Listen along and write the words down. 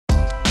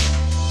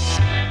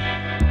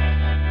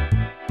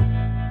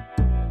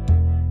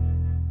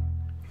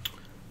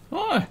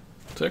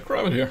Tech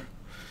Rabbit here.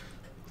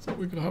 So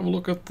we could have a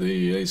look at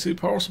the AC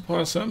power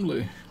supply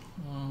assembly.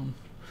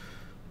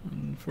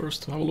 And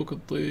first have a look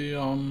at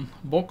the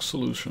box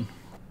solution.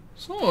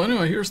 So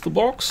anyway, here's the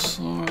box.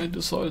 I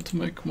decided to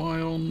make my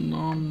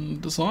own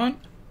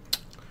design.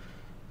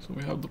 So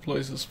we have the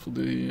places for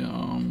the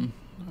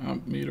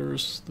amp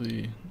meters,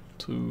 the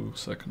 2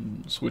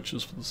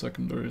 switches for the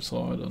secondary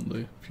side, and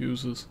the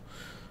fuses,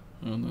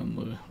 and then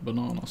the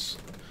bananas.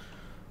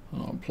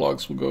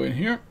 Plugs will go in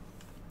here.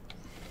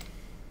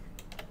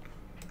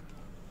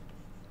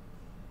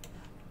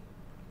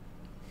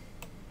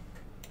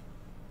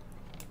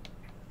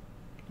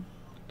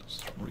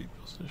 Just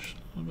reposition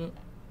a bit.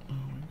 There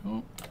we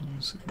go. And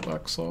you see the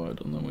back side,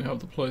 and then we have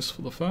the place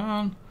for the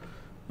fan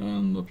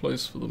and the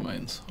place for the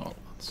mains outlet.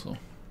 So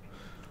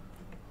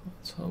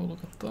let's have a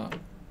look at that.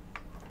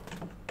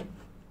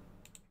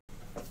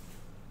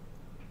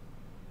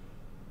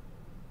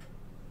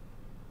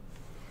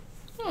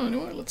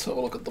 Anyway, let's have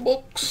a look at the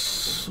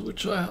box,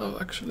 which I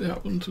have actually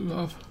happened to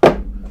have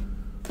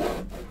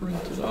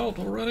printed out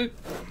already.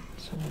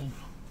 So,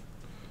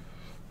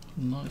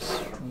 nice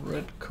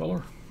red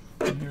color.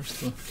 And here's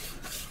the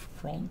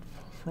front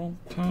panel,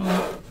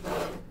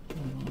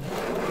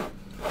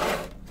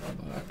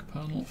 back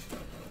panel,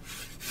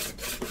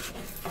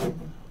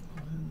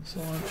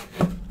 inside.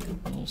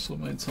 I also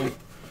made some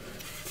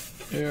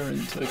air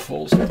intake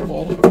holes at the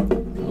bottom,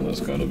 and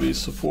there's going to be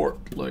support,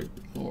 like,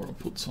 or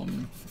put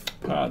some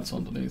pads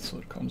underneath so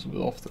it comes a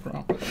bit off the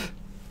ground.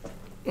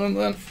 And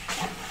then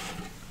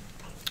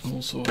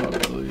also have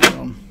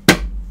the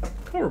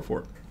cover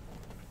port.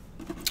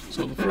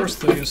 So the first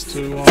thing is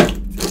to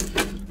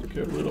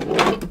get rid of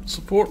all the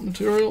support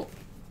material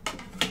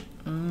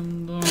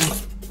and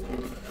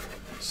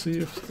see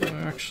if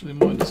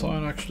my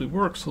design actually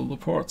works, so the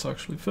parts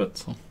actually fit.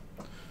 So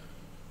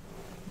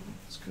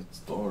let's get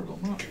started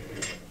on that.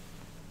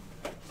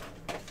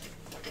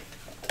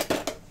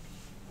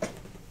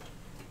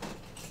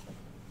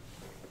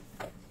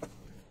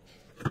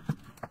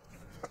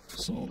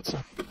 So let's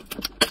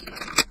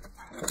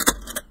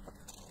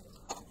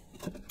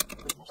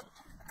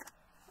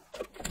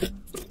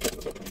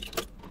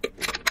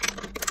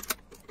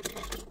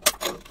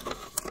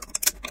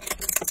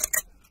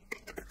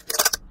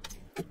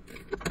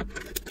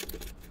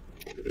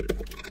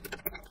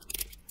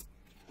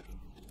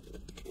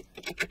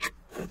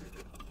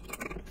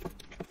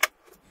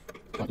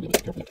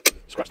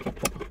scratch the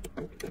top.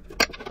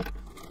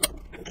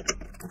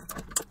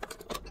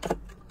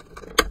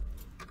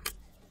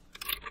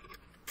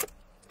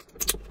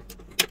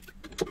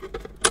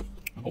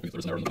 I'm hoping if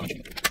there's an error in the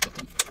binding, but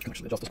I can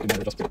actually adjust this to be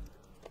more adjustable.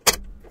 I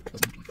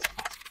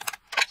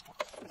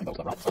think that was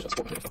that round, so I just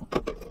support here.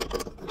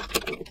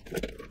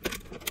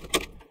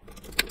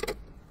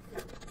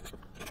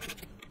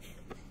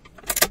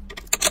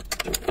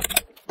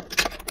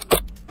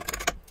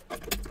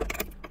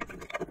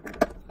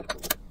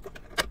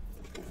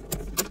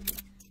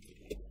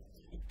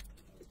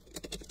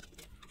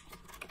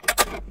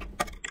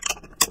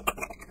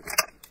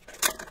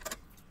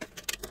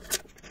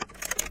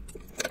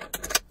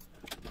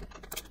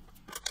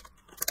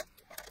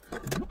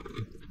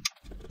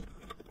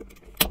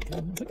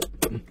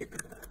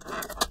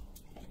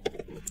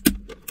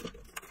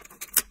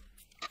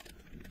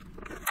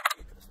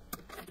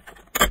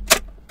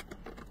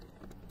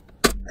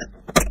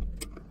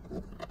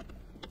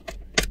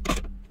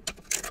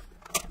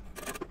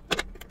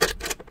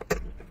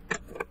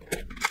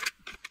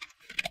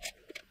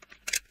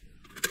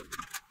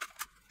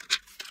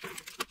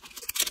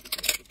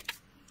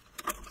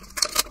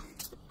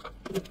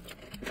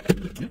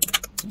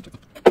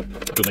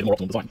 I could have made a more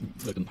optimal design.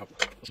 They didn't have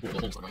support for the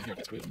holes that are here.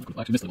 That's great. I could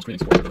actually miss the screening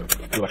support. I could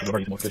actually do a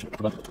very easy modification to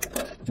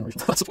prevent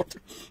generation of that support.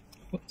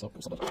 So,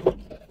 we'll stop that.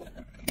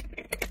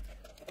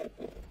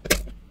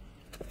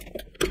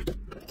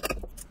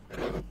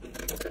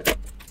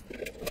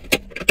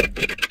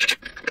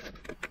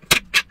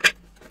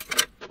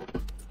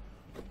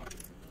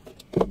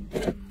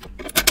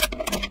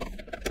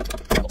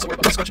 Also worry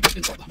about scratching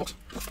inside the box.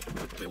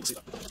 Be able to see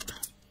that.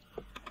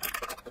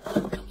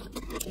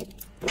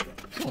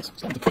 So it's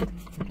starting to look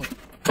like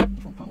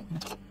the front panel.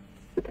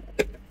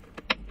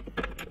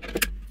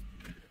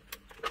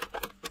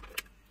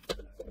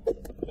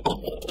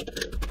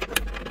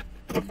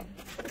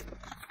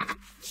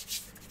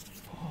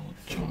 All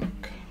the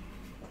junk.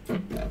 Push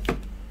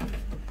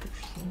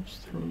those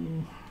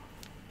through.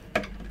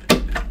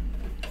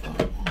 That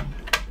one.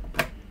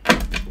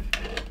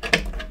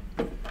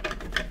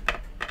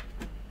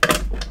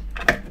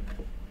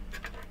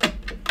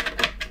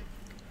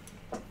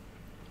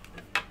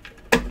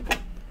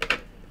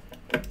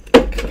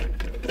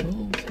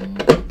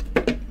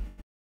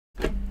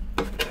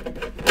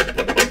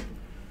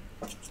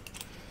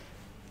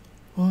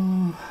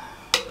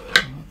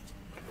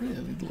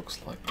 Really looks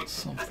like there's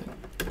something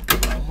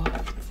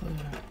left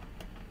there.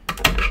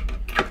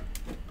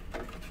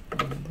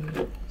 And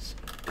there's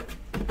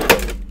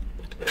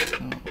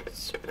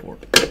support.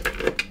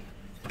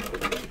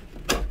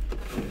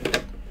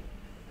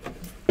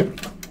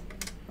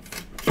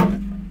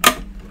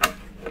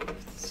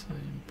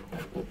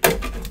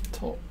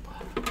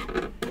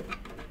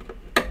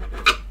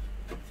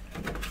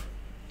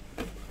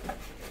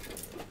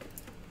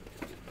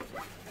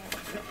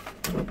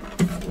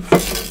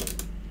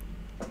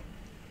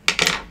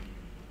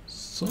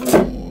 So,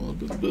 a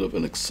bit of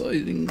an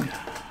exciting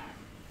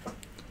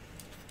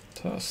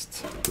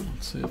test.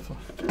 Let's see if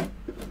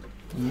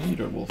the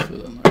meter will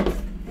fit in there.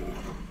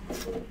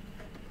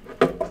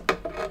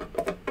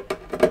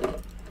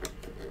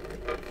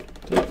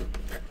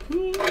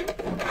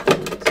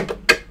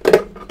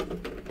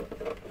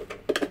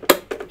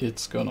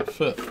 It's gonna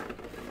fit.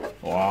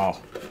 Wow.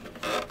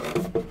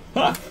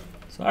 Ha!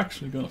 It's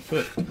actually gonna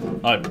fit.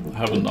 I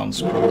haven't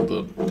unscrewed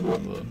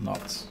the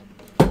nuts.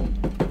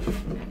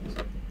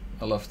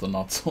 I left the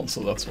nuts on,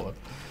 so that's why.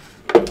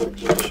 Should have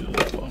take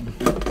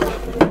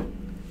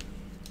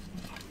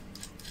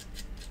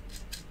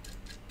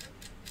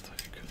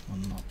the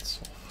nuts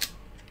off.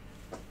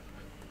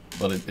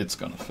 But it's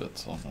gonna fit,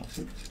 so I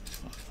think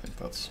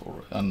that's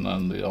alright. And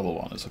then the other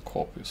one is a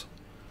copy, so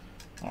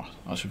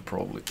I should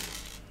probably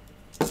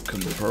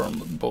confirm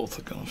that both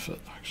are gonna fit,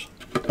 actually.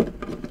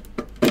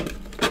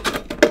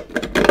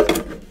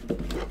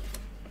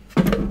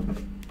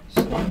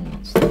 So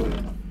that's the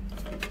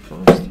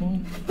first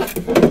one.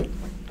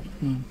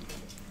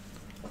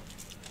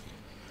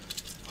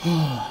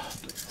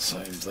 Do the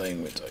same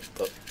thing, we take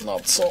the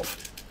nuts off.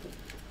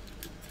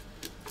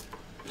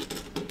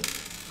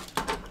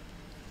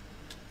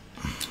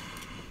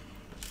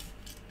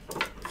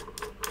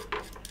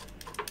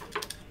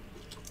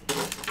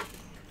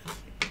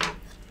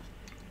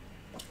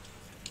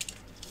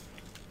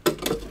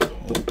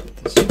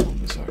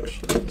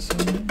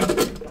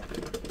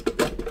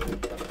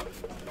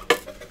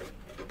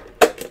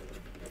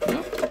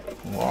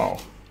 Wow.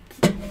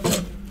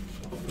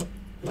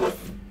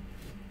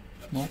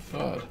 Not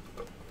bad.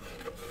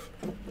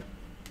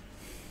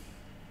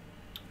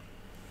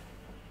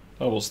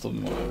 That was the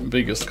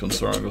biggest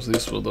concern, because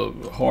these were the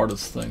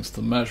hardest things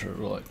to measure,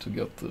 like to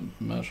get the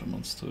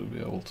measurements to be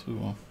able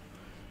to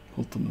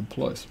put them in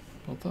place.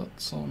 But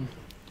that's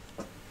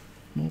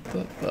not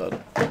that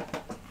bad.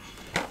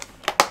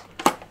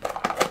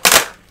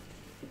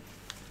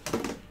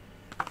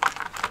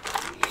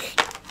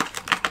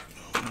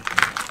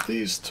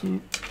 These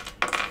two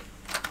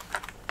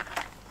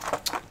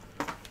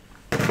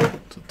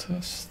to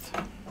test.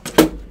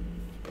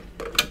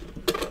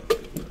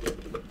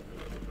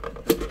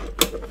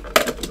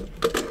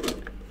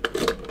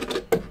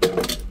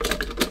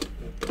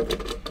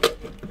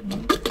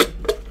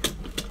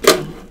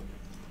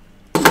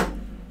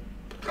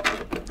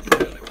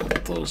 Really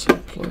want those in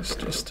place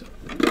just to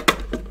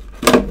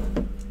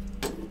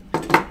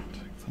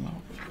take them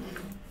out.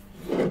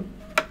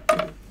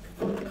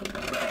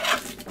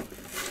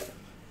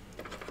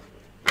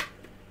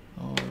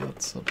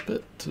 It's a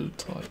bit too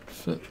tight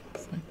fit, I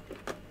think.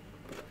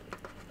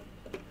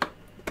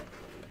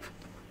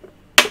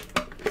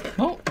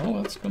 Oh,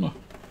 that's gonna.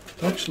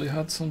 It actually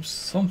had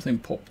something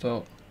popped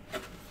out.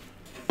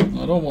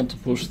 I don't want to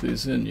push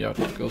these in yet,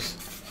 because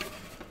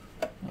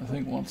I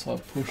think once I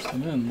push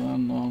them in,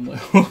 then they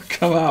will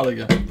come out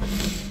again,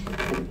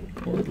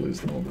 or at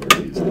least not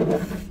very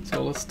easily.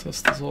 So let's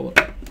test this other.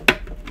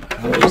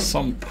 There's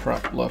some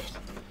crap left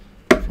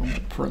from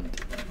the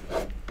print.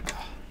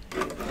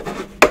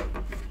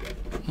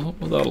 Oh,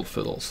 well, that'll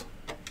fit also.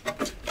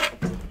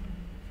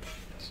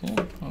 So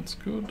that's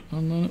good.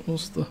 And then it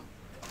was the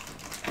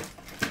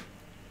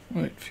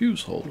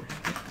fuse holder.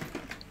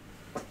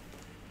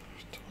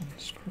 Just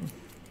unscrew.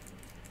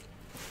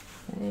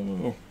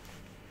 Whoa.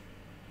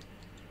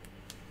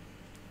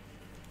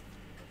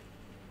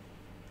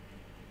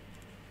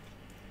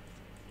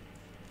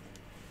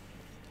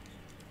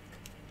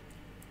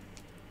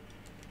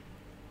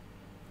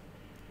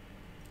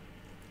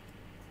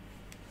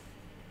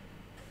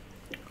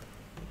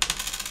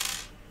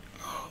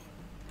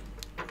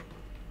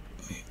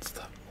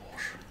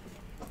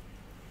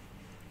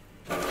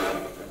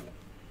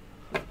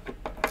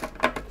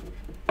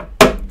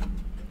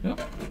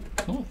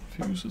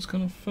 Fuse is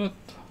gonna fit,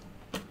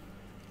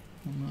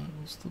 and that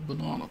was the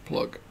banana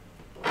plug.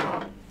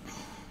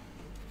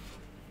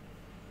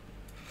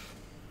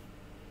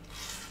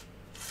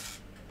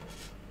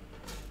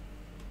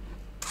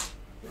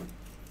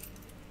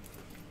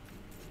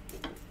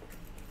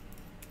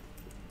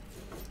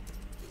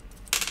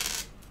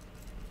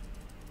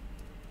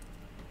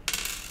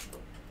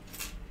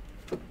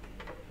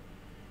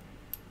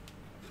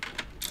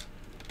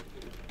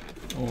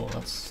 Oh,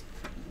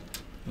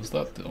 is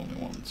that the only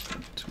one that's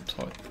too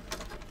tight?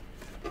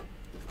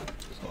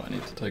 So I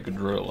need to take a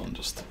drill and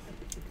just...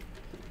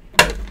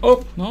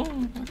 Oh,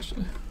 no,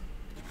 actually.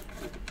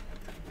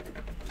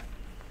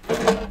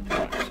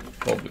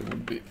 Probably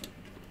would be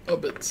a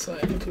bit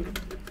sane to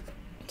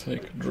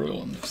take a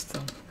drill and just...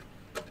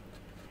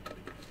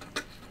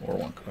 or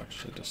one could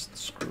actually just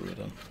screw it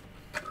in.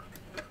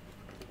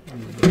 A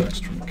little bit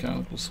extra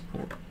mechanical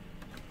support.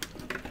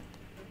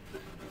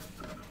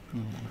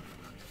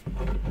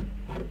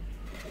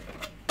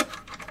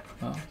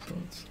 So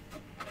it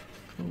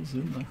goes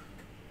in there.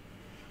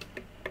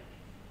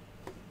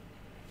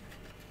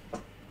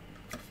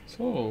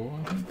 So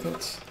I think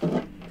that's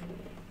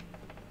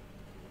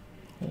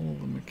all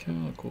the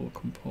mechanical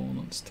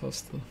components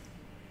tested.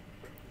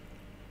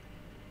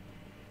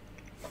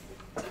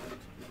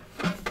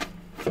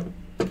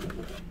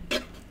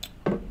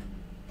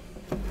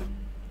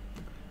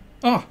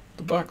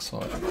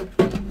 back side.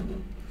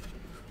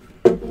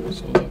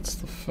 So that's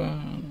the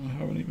fan. I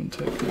haven't even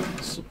taken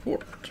the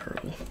support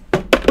material.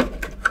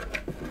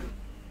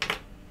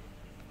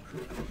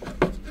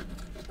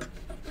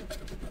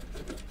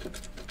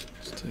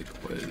 Let's take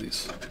away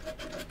these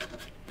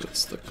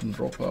bits that can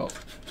drop out.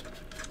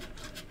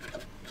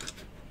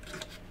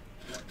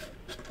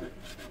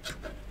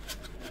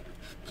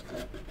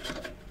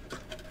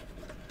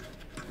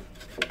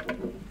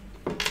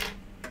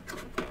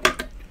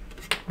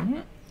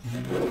 Alright,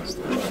 and that's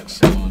the back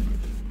side.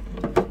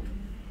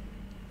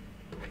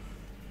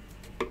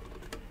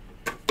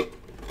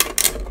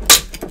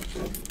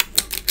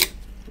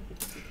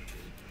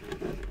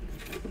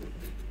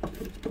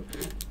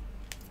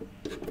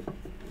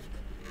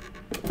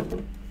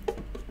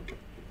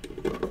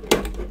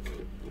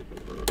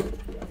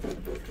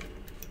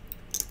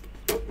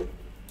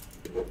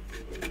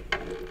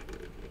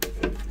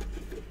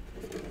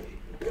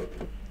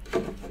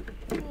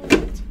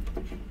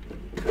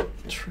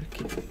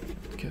 Tricky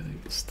getting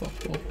the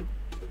stuff off.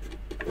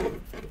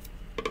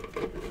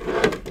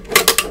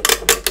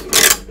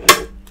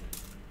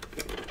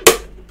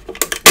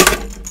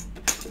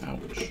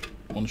 Ouch.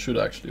 One should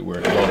actually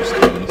wear gloves to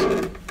do this.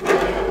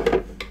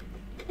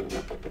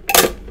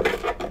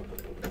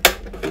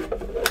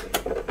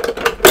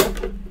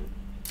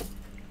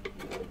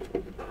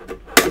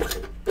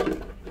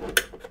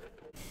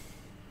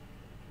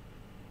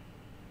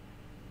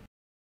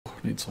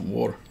 Need some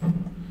water.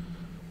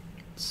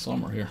 It's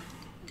summer here.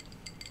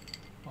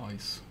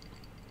 Ice.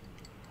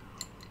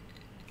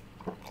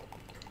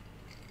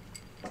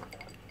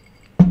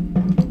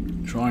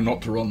 Try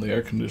not to run the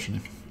air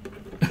conditioning.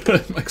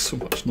 It makes so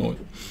much noise.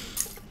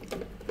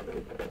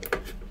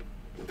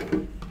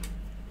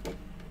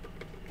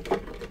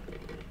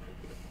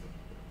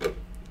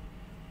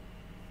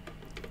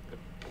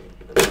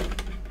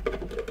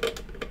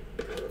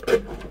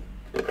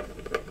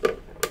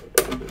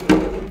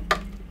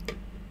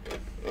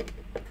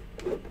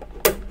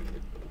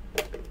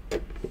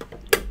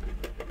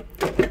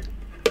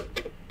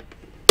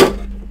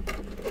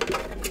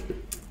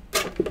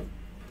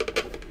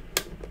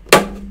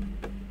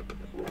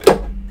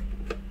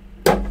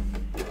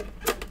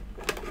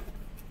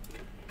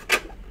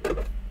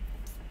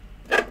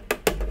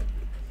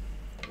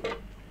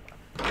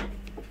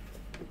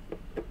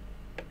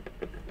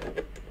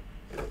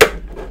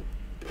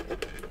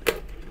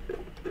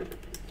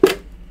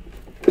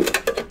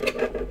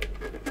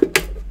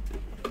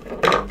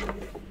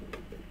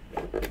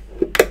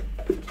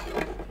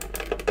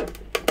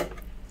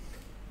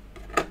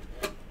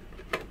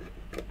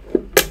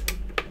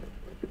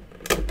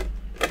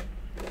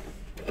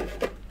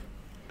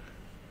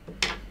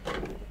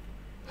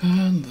 And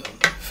then the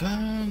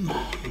fan.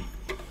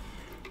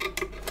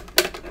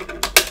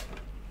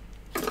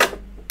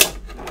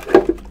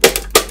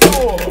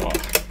 Oh.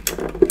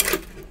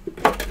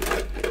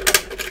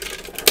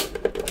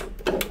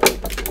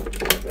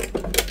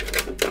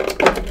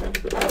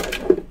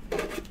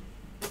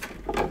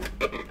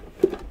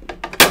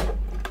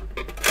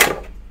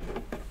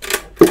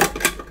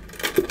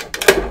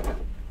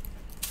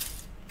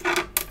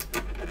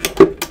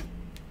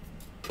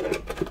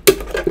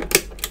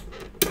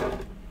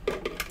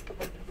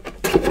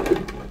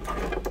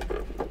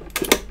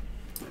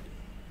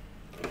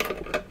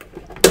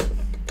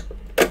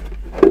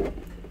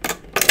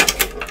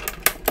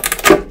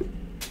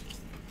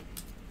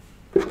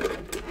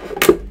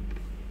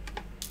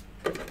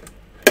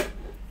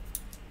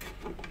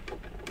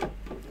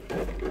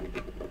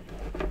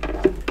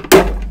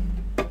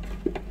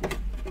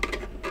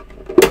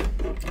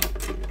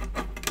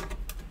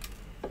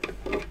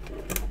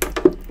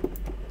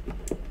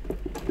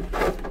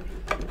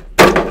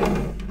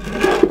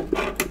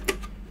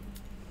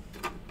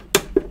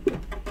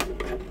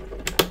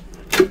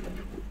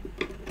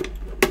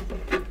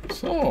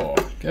 So,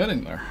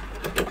 getting there.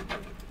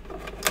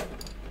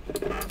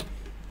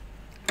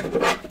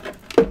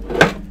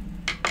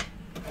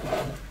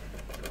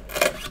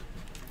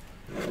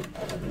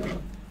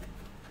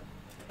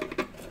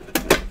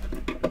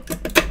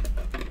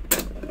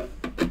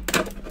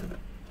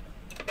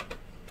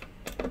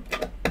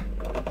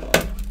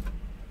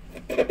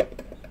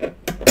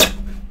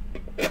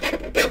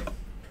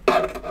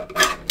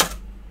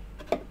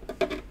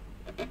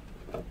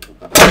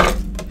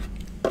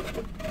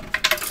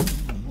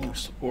 More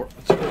support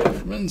material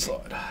from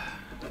inside.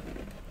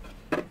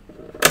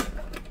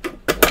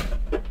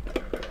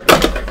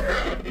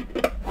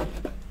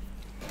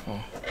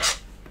 Oh.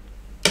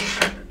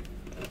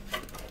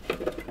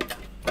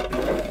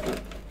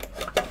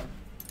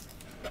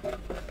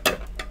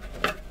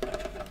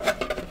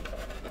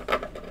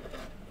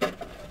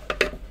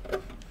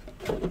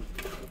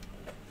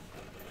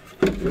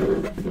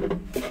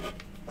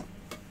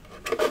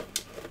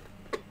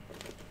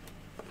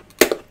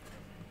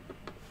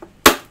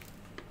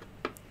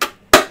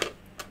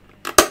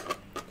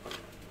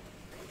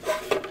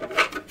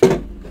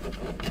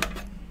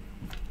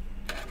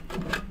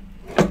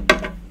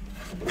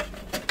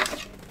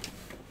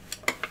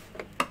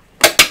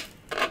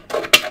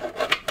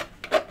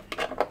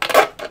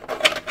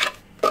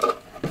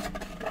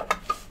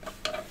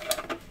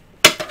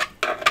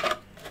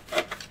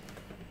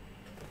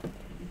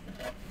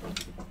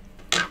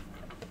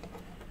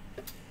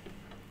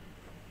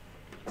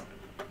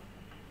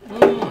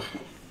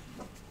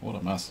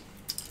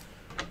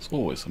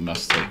 always a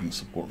mess taking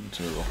support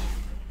material.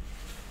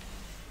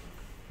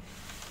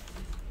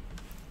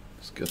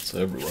 Just gets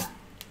everywhere.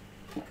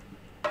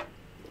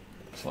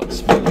 It's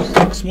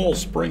like small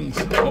springs.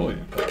 Oh, yeah,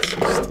 that's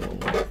still a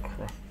lot of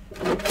crap.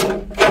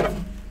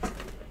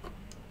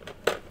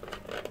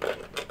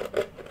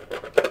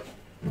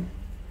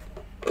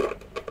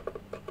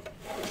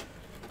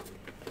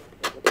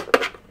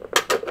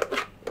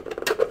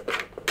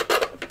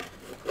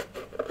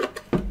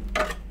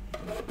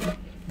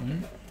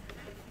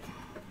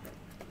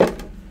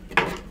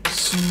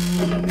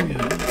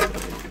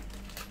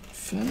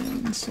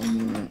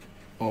 Somewhere.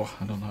 Oh,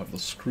 I don't have the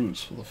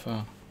screws for the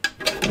fan.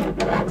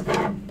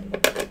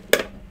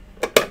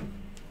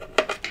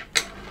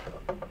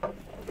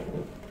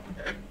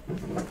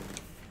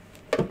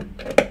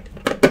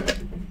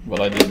 But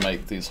I did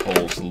make these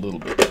holes a little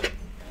bit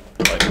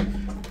like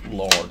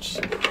large.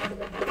 So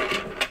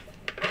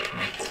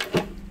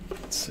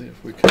let's see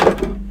if we can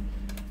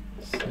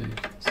see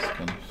if this is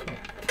gonna fit.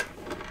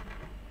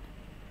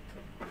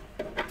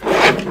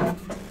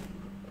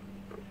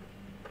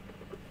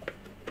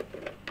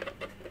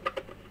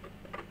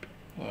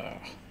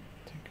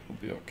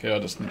 Okay, I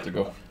just need to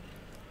go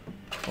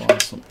find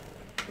some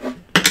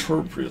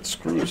appropriate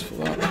screws for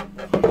that.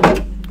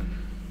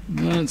 And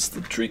then it's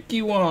the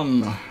tricky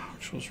one,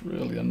 which was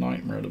really a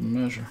nightmare to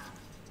measure.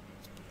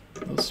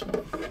 This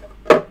one.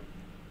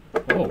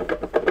 Oh,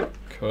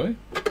 okay.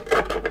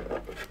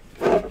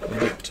 A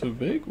bit too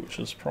big, which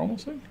is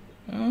promising.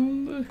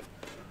 And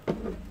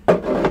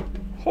the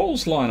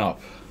holes line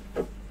up.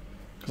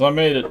 Because I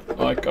made it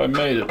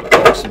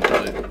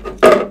approximately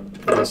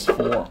this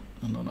form.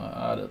 And then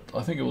I added,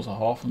 I think it was a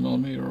 1/2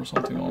 millimeter or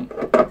something on,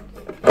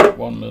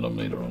 1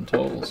 millimeter on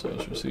total, so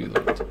as you see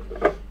that it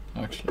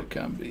actually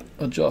can be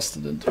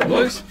adjusted into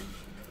place.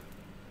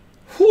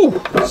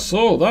 Whew,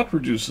 so that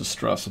reduces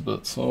stress a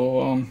bit.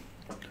 So,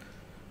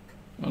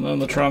 and then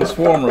the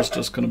transformer is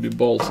just going to be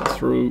bolted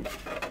through.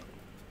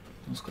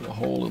 Just got a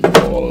hole in the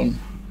bottom.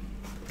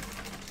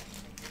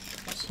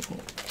 So,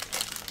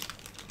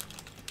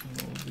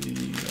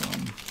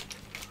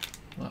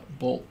 that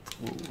bolt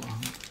will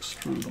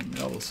extrude on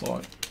the other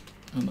side,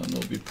 and then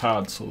there'll be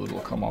pads so it'll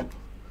come up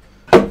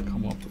a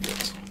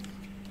bit.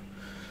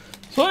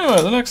 So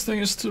anyway, the next thing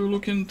is to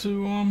look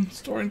into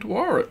starting to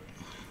wire it.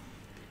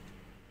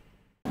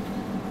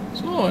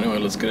 So anyway,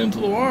 let's get into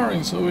the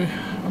wiring. So we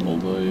handle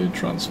the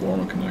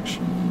transformer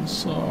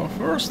connections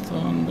first,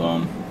 and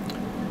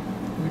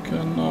we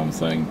can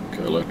thank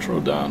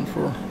Electrodan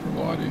for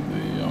providing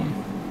the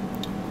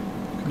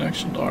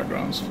connection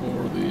diagrams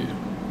for the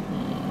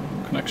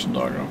connection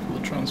diagram for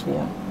the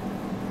transformer.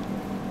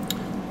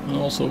 And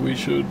also we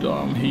should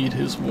heed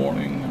his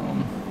warning,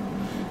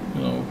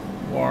 you know,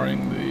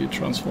 wiring the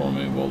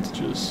transformer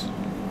voltages,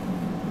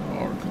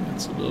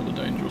 it's a bit of a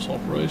dangerous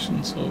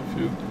operation, so if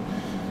you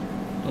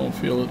don't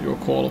feel that you're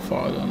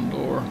qualified and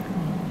or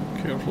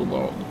careful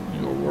about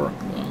your work,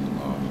 then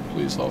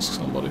please ask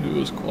somebody who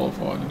is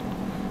qualified and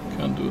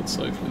can do it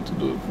safely to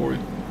do it for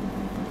you.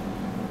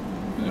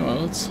 Anyway,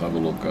 let's have a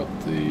look at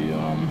the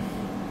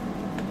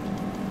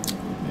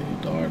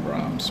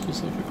diagram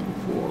specifically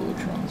for the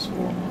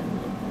transformer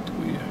that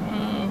we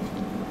have,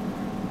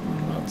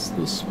 and that's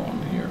this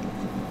one here.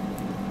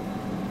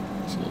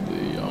 So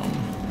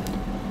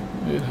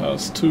it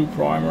has 2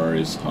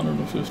 primaries,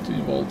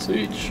 150 volts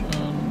each,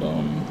 and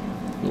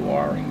the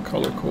wiring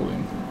color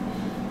coding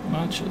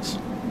matches.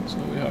 So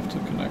we have to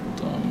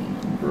connect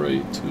gray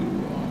to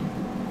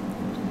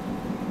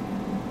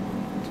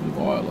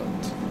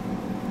violet,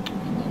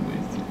 and then we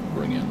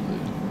bring in the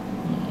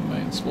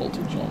mains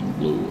voltage on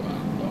blue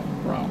and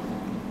brown.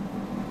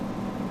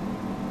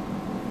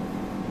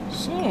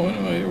 So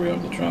anyway, here we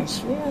have the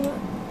transformer,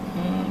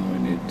 and we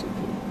need to put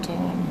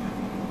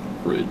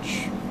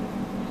bridge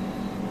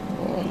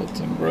violet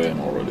and gray, and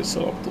already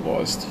set up the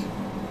device to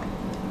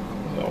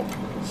help.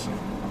 It's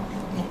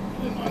not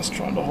really nice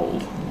trying to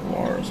hold the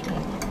wires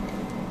while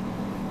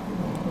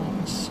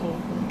it's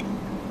solving.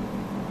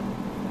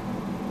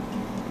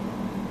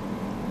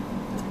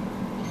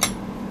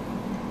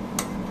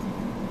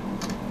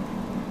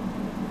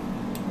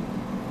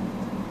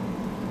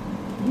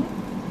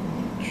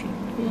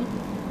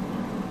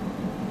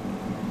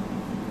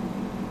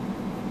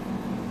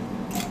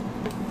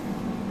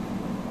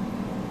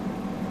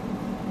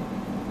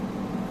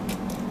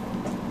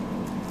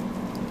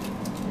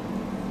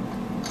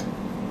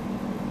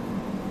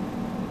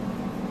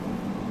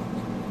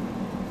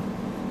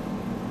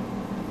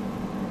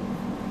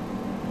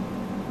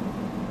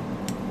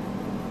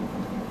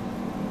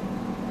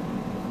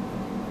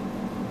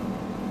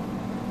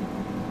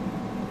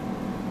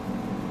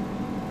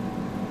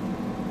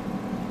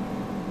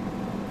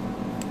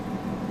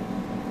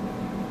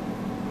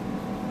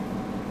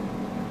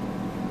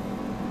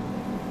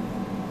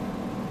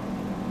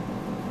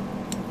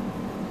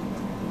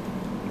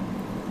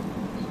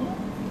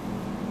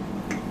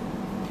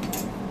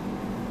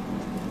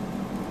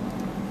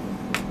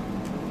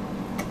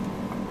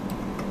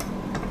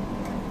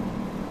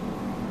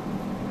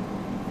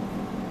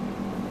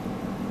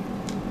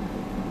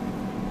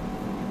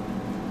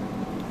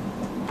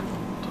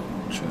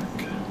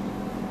 check.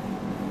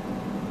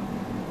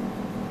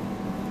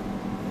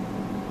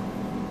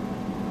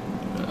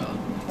 Yeah,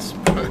 it's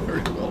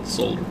very well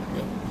soldered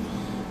together.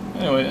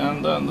 Anyway,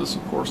 and then this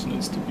of course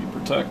needs to be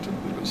protected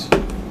because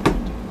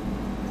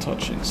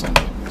touching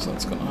something, because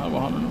that's going to have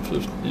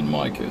 150, in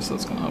my case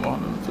that's going to have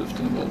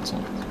 115 volts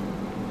on it.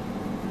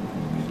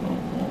 We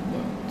don't want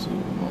that to,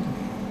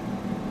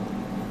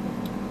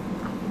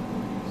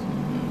 so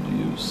I'm going to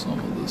use some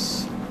of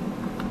this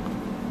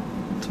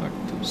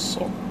protective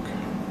sock.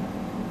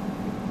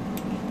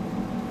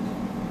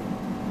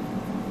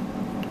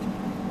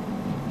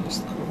 And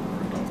just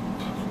cover it up.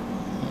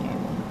 And I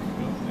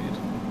don't need,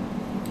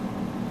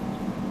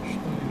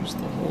 should I use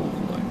the whole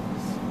length?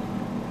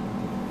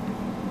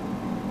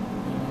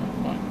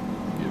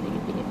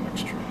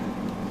 Extra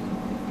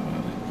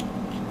padding.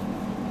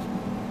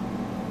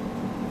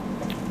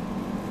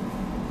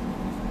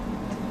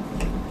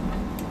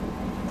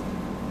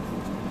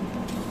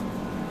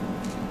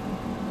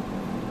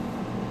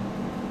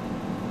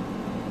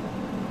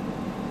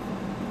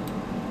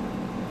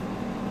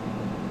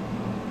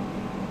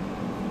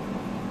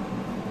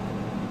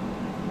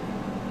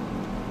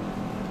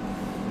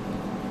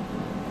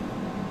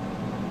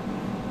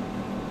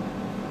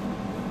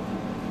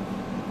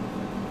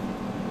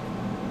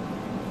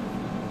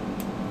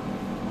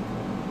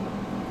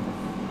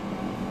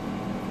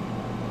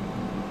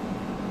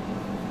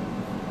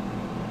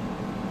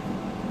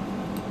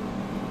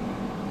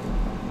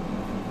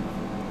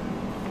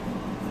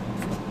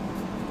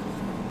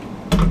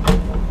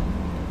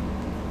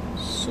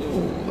 So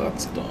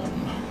that's done.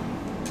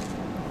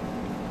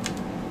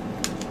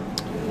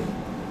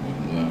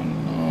 And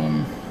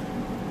then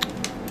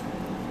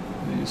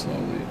these are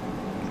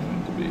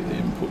going to be the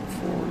input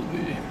for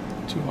the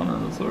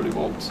 230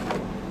 volts.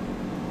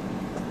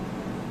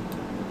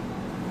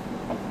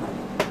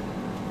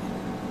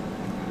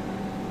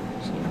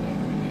 So then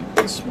we need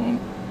this one.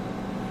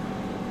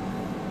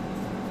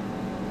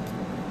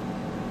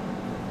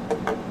 I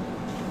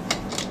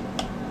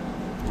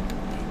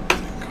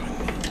think I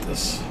need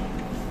this.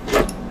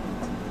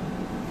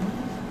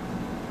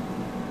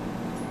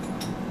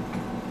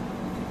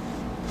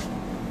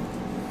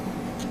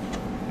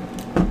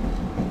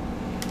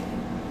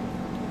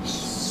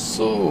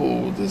 So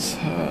this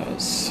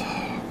has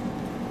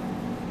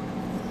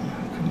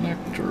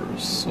connectors.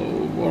 So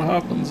what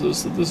happens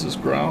is that this is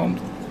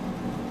ground,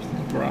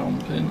 the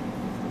ground pin,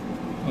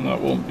 and that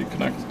won't be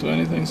connected to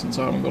anything since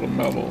I haven't got a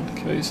metal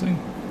casing.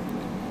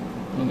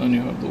 And then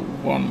you have the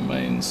one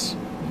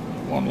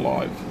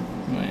live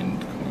main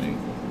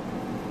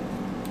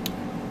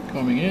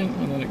coming in,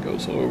 and then it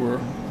goes over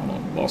on a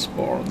bus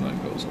bar, and then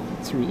it goes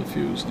through the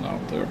fuse and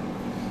out there.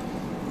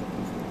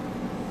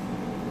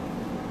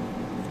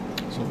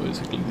 So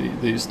basically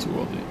these two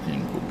are the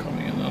input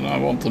coming in, and I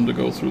want them to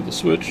go through the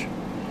switch,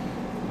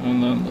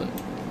 and then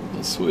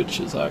the switch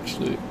is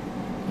actually,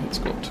 it's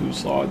got two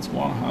sides.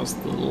 One has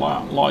the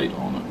light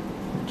on it,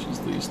 which is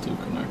these two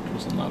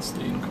connectors, and that's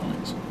the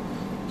incomings.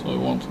 So what I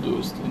want to do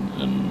is,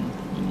 in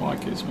my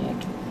case, I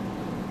want to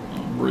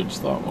bridge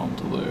that one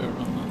to there,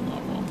 and then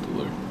that one to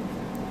there.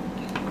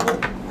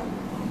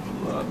 And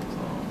for that,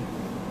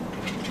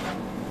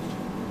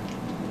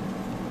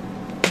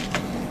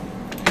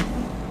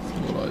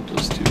 I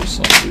just use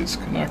some of these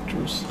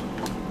connectors.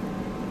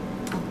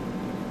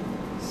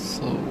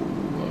 So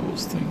I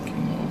was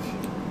thinking of,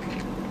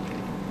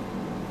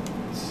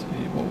 let's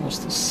see, what was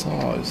the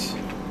size?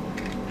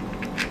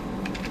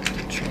 Just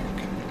to check.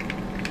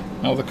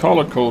 Now the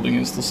color coding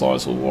is the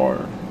size of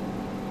wire.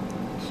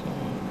 So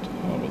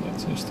that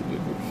seems to be a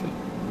good fit.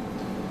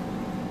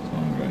 So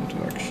I'm going to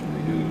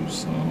actually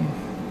use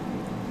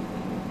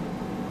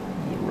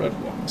the red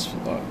ones for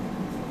that.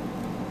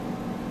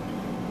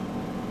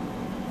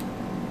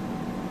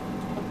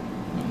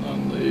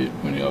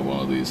 When you have one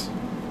of these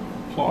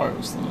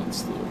pliers, then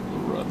it's the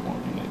red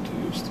one you need to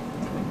use to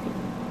crimp it.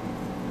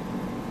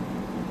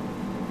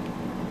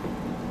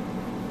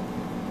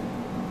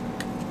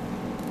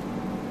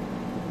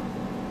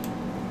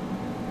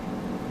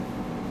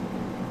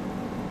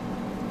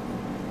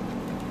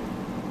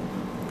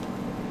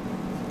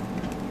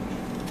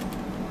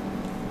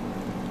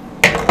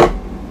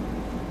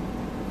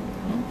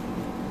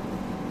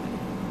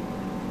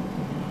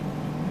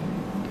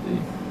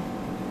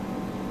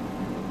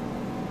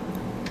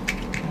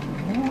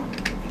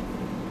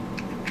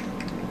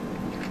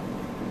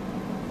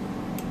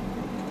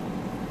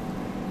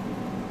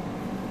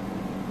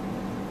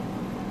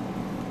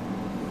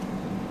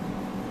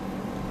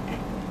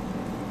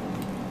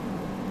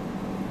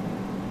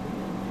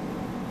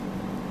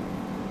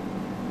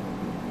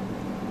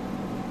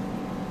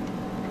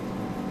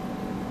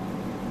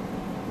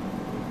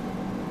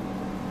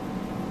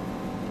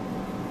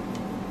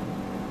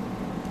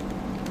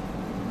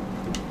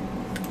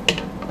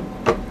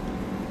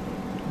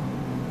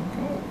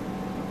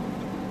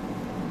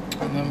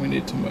 And then we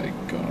need to make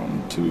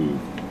two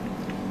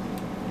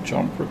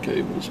jumper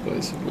cables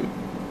basically.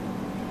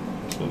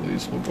 So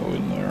these will go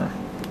in there.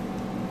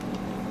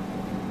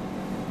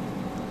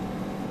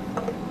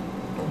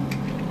 And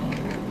then I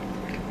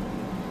will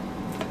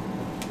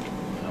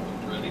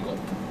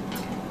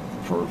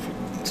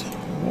perfect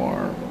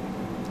wire.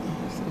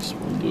 This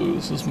will do.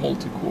 This is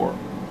multi-core,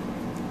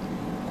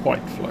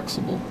 quite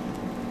flexible,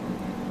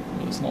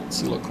 but it's not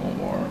silicone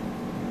wire.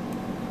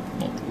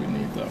 Not that we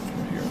need that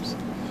from here. It's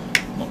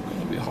not going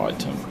to be high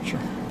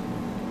temperature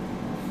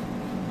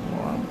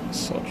wire as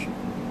such.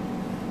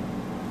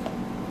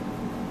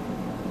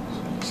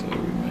 So say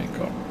we make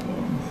up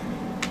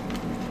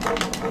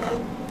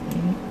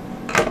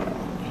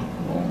how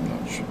long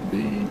that should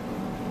be.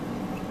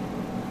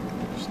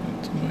 Just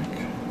need to make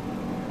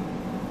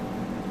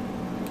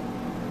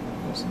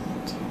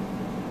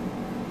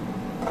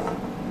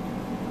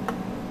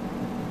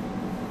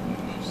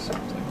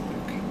something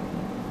like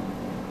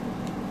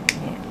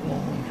that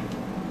long.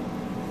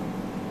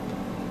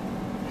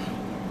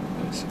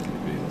 Basically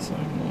be the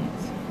same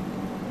length.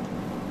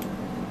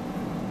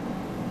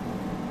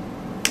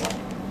 So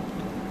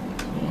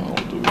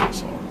I'll do is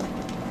I'll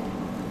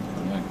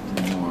connect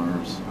the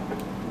wires.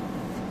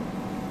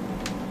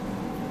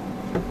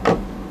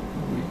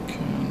 We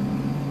can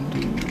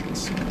do the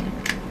same.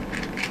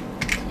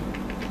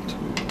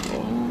 Two of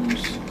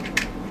those.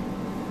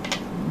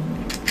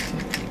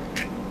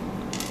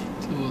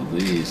 Two of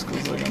these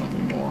because they're going to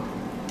be more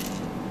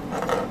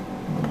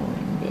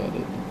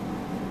embedded.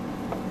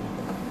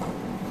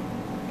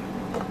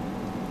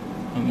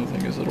 And the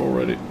thing is, it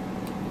already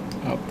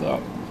at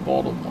that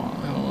bottom one,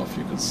 I don't know if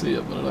you can see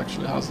it, but it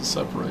actually has a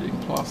separating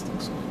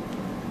plastic, so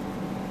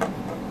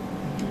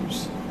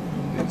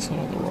these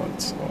are the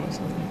right size,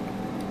 I think.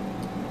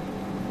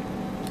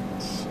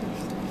 Let's see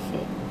if they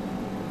fit.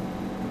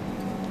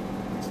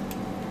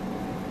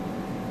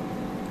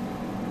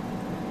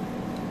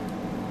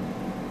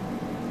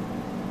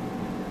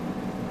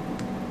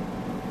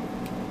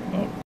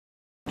 Oh,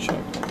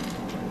 check.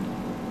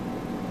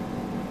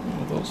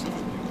 Oh, those look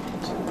like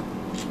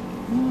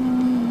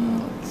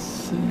let's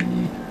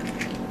see.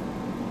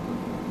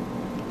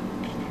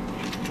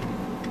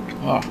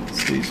 Ah,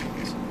 it's these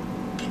ones.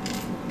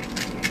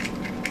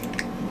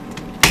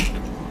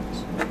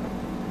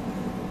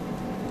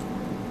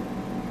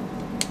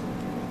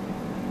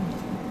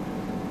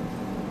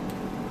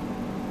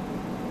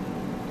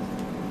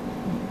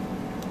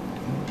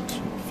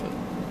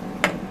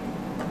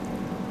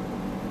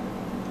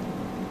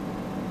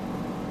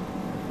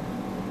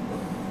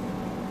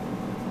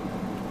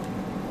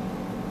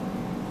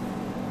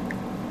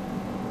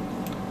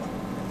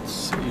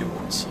 See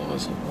what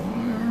size of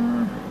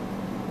wire.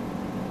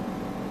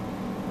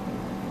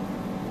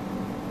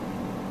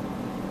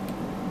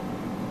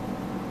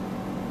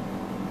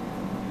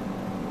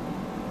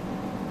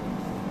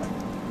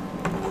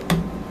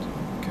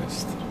 I guess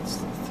that's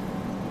the thing.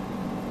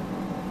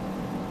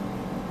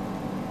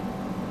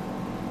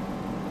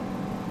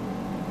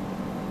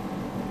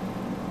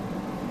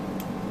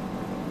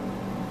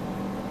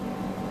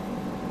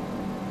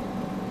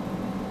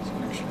 It's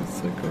actually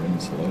thicker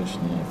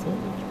insulation than I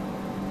thought.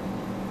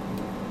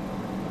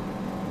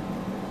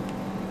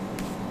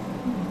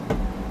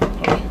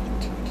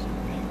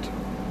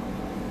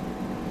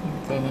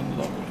 That ended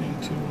up being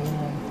too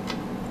long.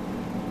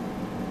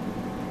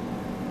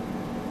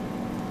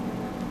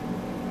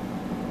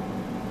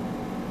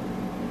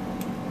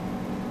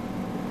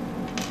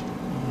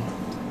 I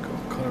think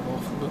I'll cut it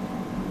off a bit.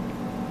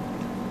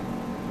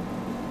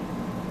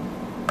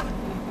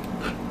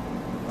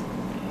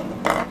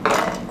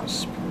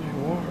 Spray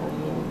water all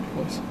over the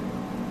place.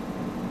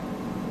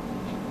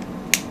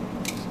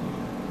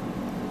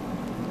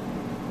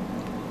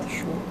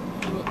 Short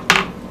a bit.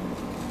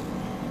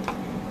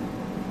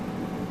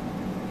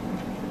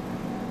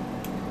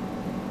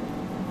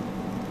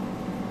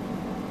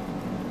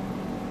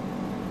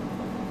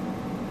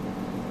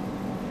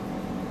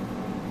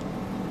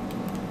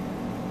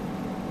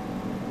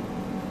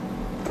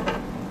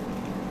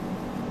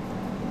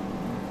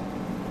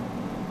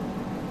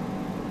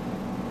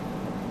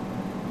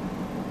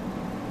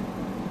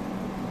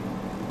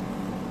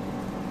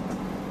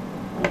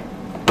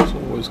 It's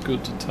always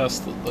good to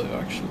test that they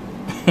actually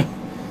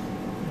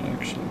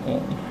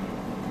on.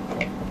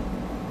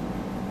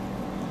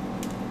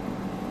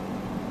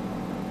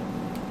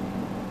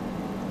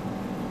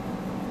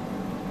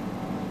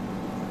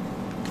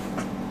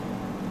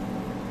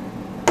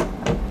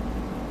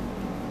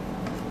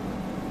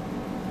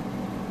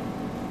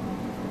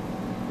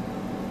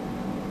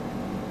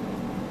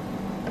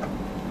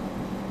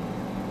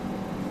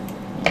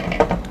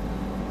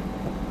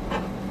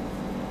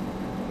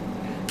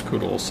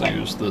 Could also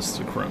use this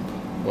to crimp,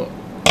 but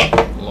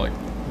I like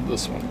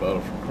this one better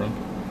for crimp.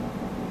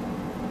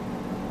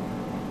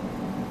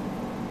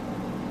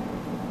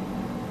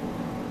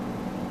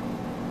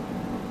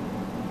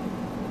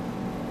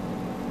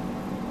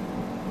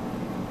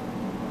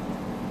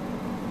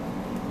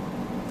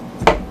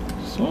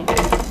 So,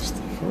 that's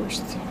the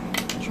first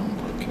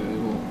jumper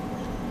cable.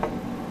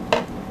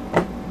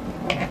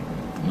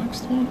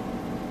 Next one.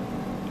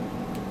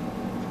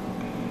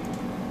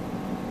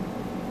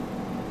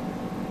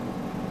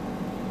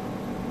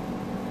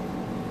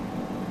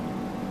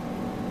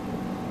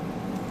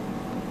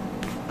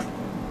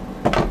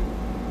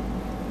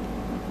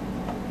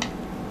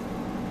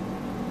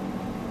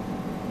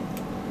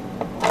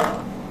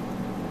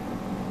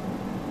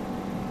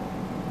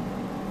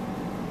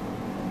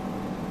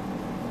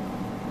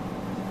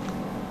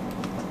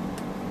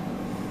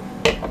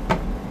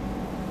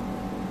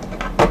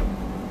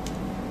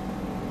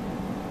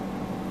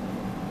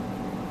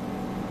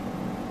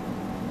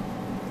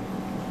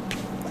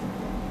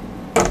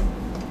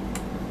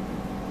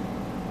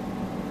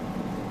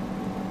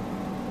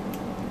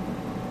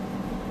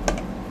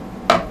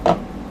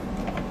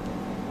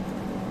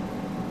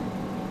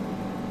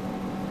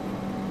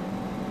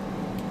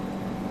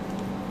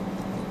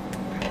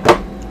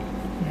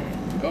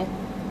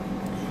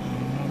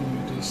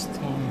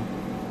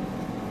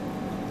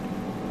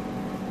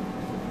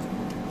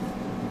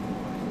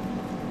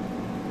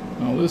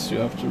 Now this you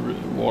have to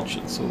watch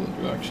it so that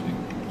you actually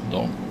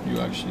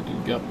do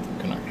get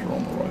the connector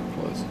on the right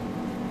place.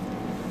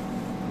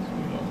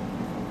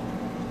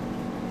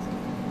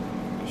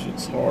 Because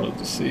it's harder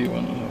to see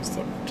when it has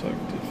that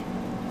protective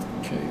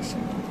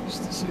casing,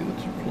 just to see that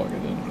you plug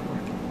it in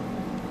correctly.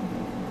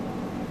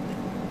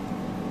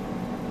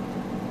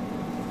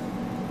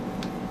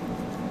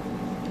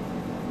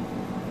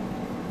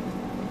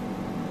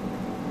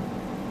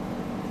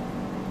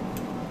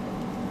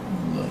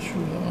 Should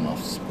have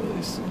enough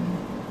space in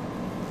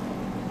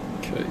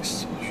the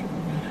case.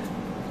 Shouldn't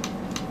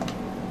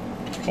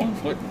be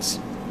conflicts.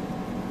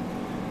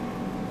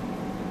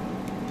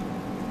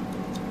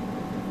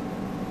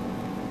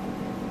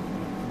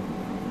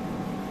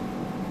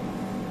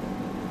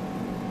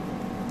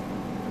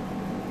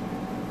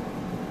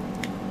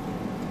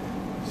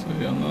 So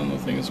yeah, and then the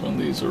thing is when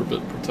these are a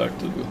bit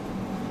protected,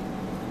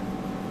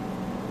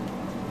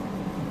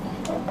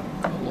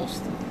 I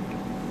lost it.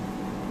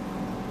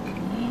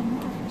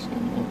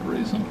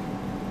 Reason.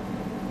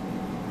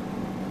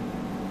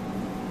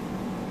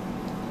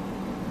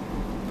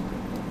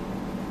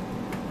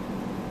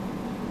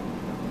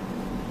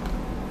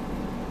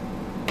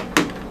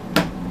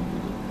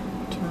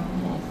 Turn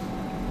them off.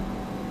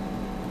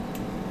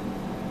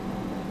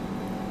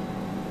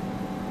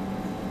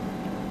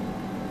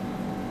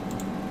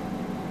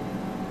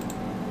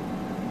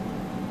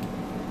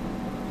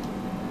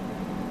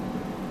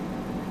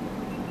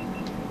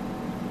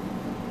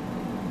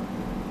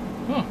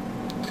 Huh.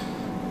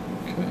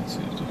 Okay, it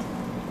seems to.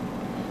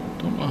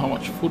 Don't know how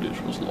much footage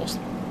was lost.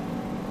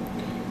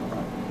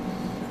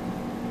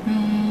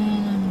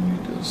 And we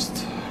just.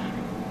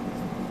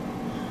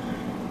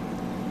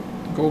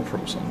 The GoPro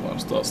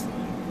sometimes does that.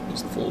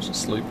 Just falls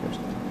asleep or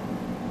something.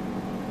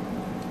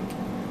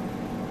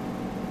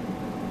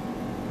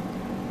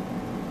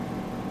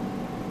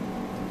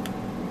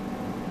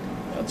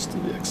 Adds to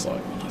the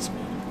excitement, I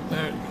suppose.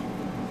 There you go.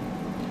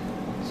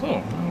 So,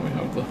 now we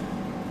have the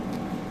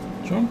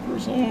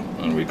jumpers on,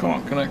 and we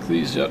can't connect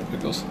these yet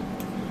because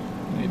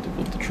we need to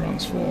put the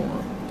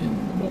transformer in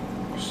the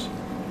box.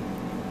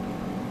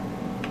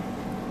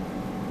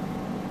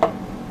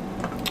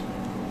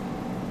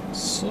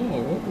 So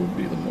what would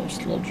be the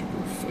most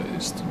logical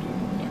phase to do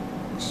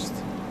next?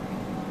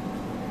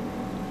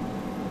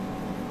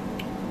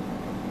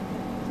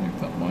 I think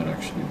that might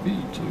actually be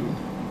to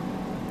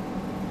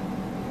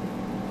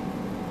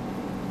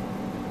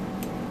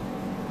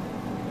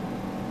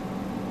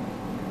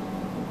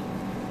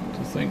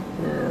think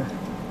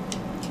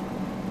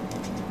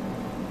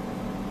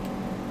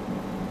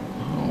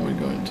how are we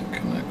going to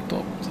connect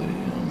up the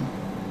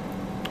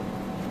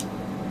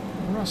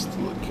rest of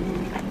the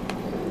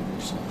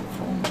cables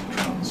from the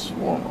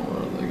transformer.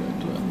 Where are they going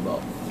to end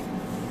up?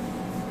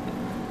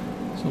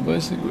 So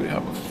basically we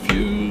have a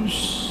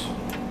fuse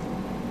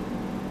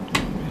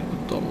and we have a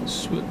double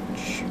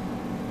switch.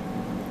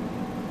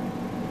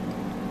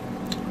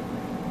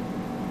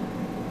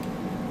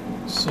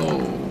 So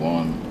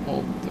one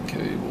of the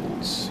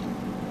cables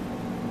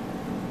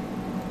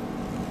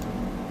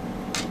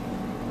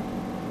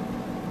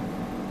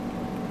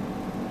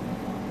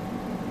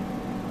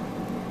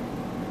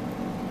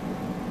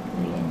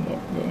will end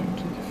up going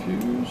to the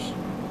fuse.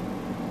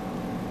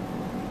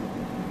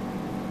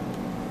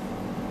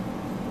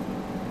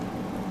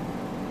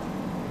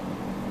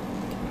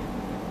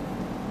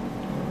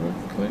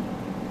 Directly.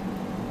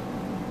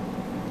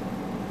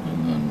 And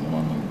then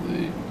one of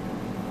the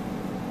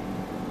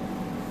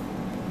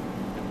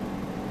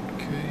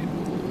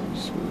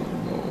cables will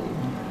go.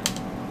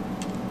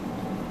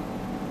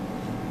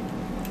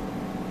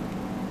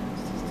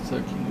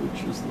 Checking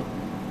which is the.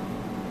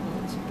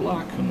 It's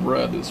black and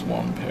red is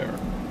one pair.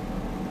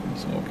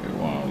 So okay,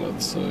 well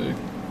let's say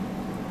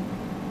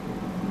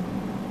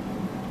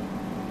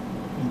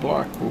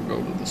black will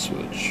go to the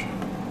switch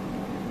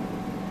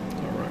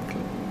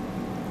directly,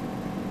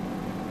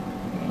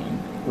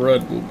 and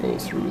red will go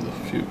through the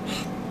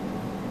fuse.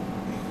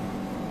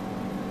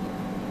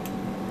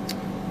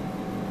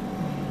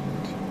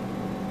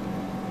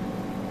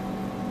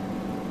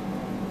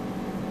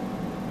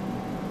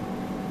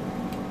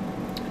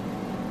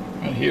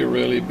 Here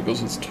really,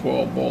 because it's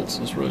 12 volts,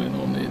 there's really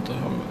no need to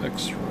have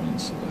extra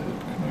insulated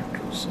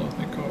connectors, so I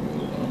think I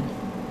will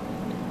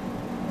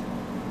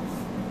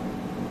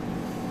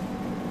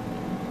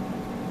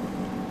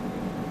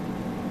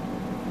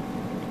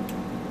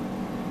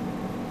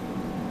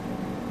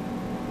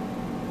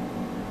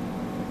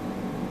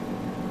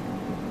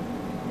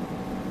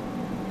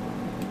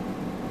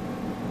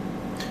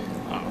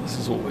this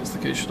is always the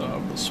case, should I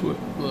have the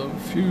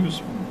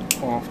fuse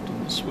after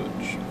the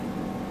switch.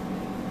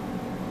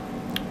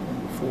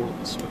 For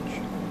the switch.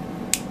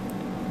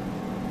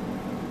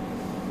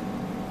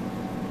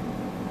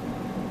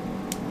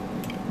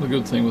 The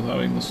good thing with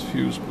having this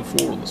fuse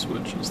before the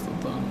switch is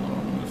that then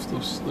if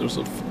there's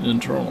an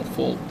internal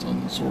fault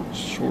and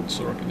short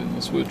circuit in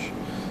the switch,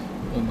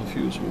 then the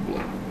fuse will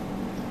blow.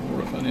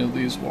 Or if any of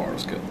these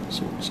wires get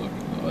short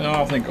circuit.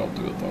 I think I'll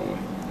do it that way.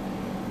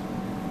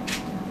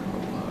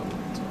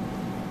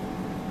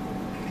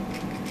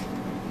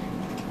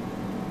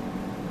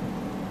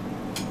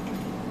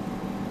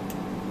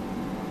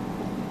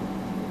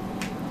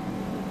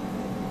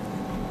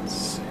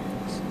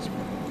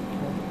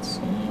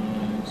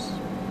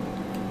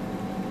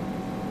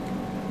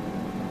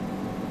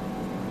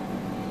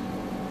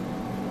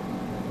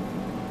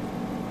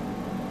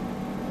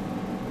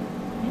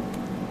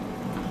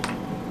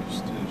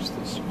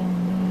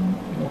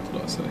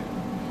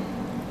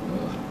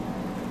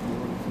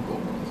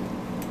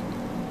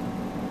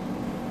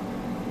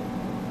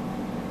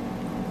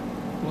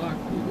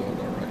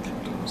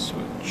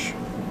 switch.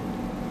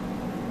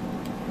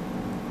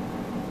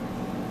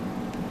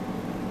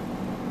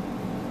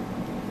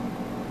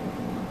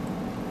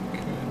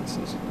 Okay, this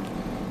is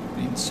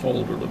being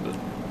soldered a bit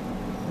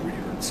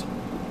weird. So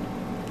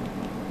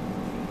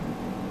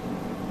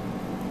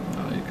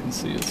now you can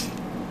see it's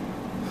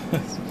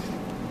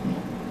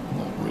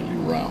not really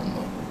round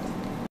though.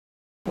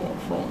 Far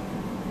from it.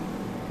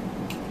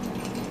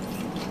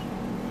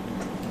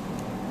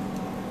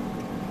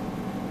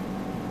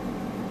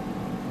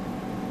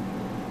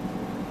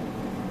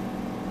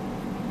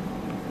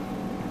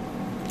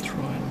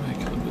 Try and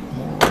make it a bit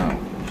more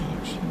round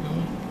actually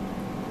going.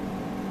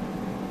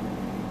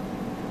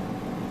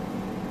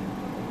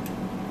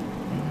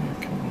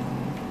 Come on.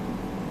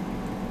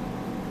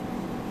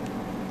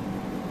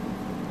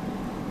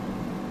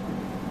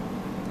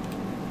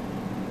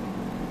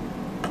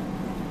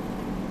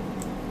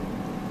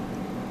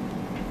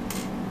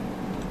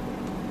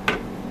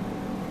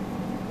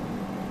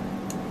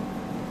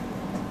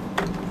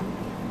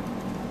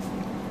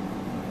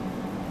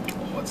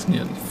 Oh, it's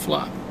nearly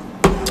flat.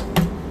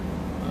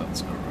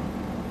 That's crap.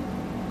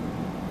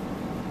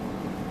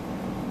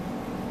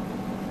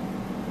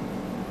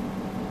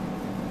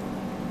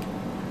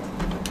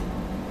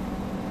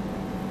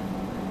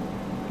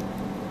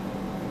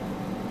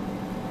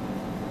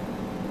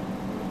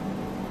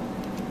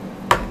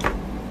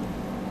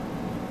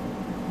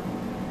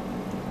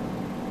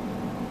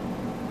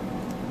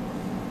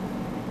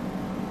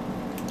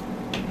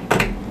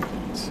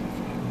 Let's see if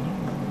I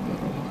have no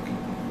better luck.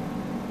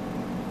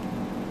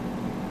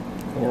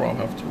 Or I'll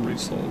have to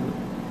resolve it.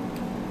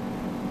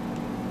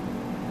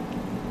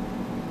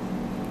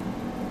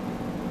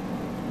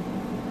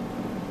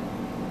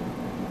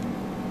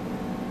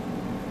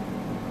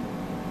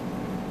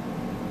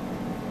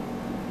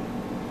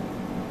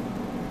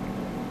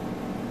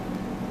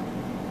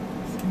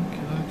 I think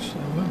it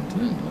actually went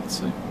in. Let's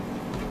see.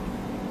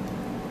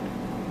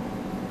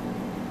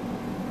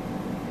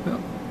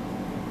 Yep.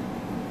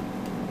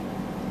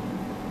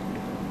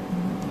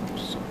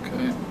 Oops,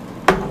 okay.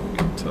 We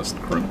can test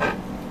crimp.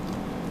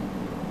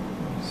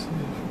 Let's see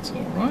if it's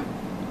alright.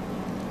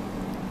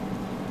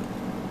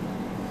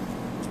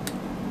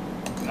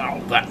 Now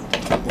that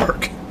didn't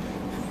work.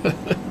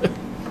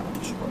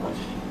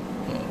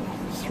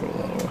 Throw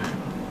that away.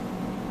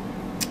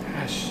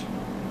 Gosh.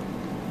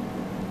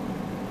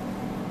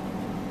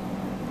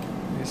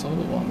 These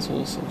other ones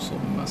also so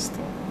messed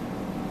up.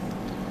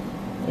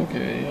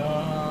 Okay,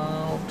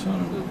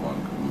 alternative one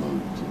could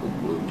move to the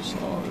blue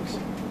size.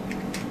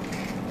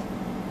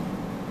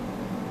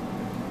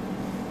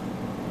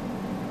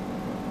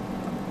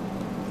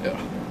 Yeah,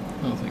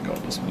 I think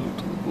I'll just move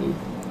to the blue.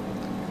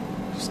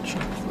 Just check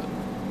that.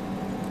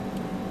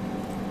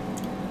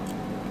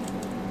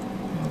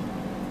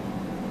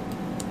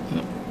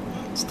 Yep,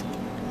 that's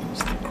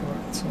the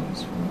correct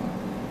size for that.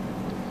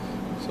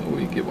 So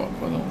we give up.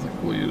 I don't think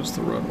we'll use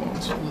the red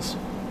ones for this.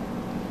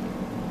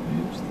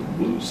 We'll use the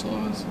blue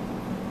size.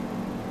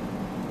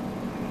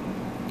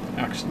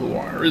 Actually, the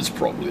wire is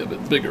probably a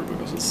bit bigger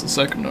because it's the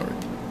secondary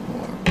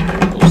wire.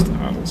 It's supposed to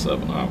handle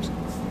 7 amps.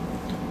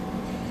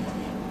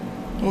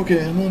 Okay,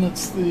 and then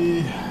it's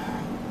the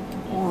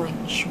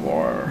orange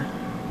wire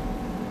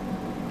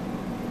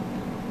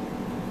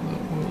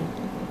that will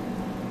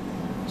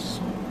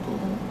solder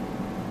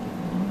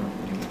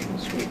the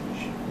switch.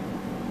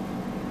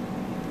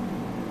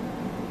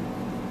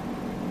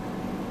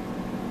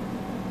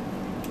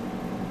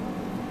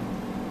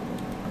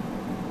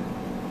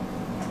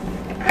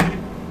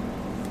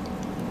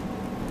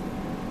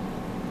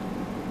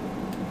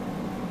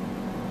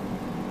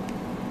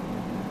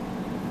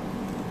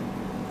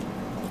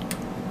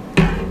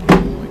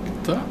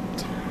 That,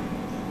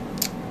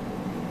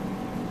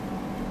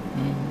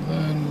 and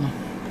then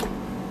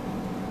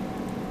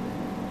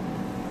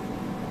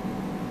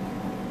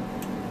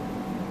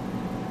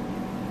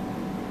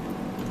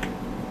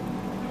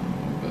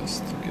how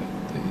best to get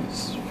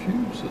these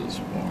fuses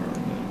wired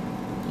in.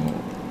 Oh,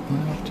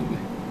 they have to be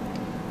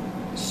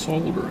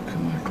solder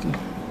connected.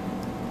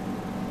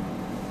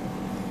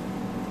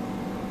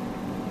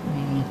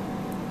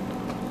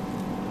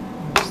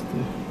 That's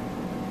the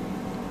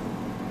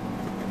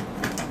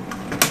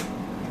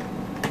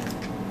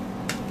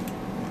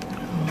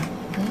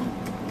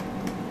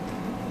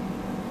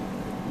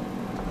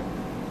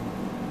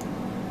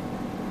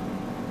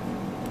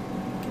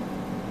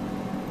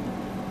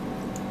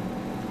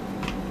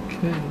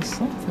Okay, there's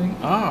something.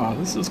 Ah,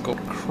 this has got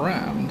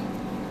crammed.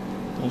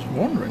 I was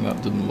wondering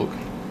that didn't look.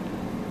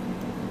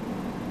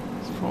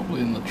 It's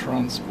probably in the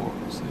transport.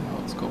 See how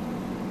it's got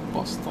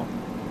bust up.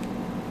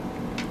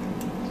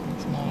 So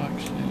it's not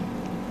actually in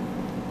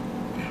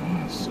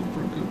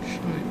super good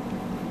shape.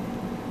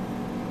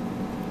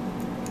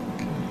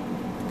 Okay,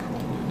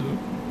 probably do.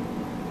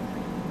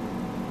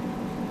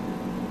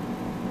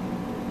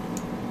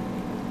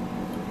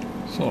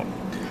 So,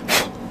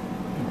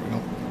 there we go.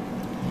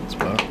 That's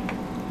better.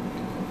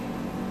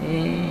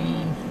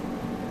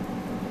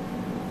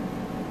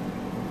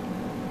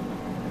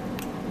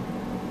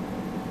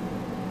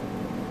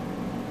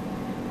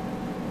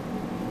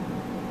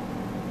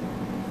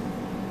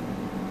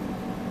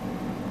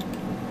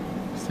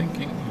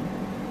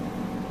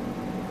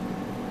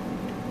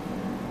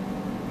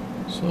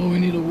 So we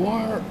need a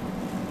wire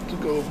to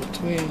go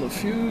between the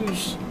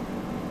fuse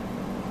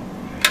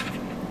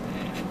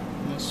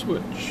and the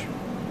switch.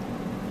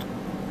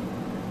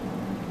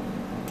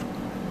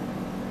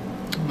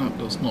 And that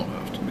does not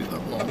have to be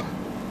that long.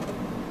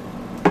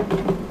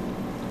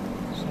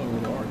 So I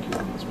would argue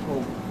it's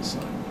probably the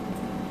same.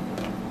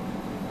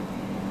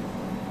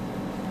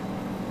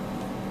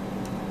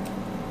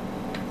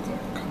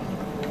 That kind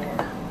of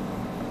wire.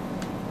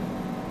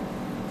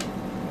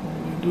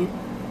 What do we do?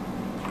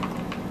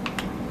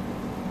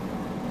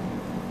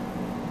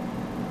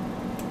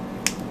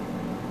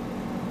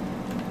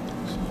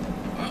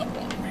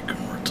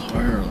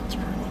 That's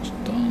pretty much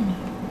done.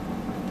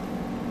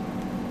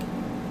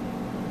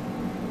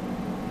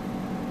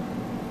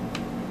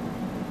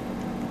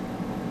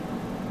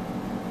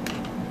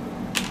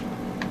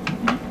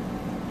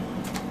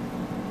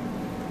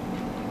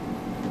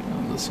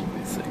 And this will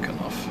be thick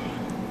enough.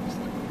 It's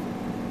like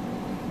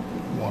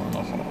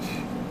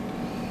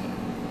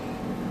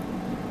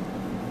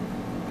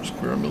 1.5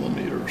 square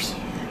millimeters.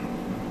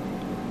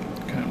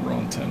 Can't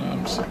run 10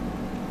 amps.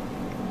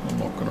 I'm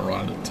not going to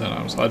run it at 10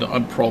 amps.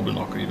 I'm probably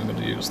not even going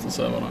to use the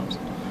 7 amps.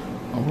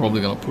 I'm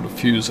probably going to put a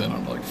fuse in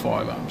at like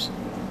 5 amps.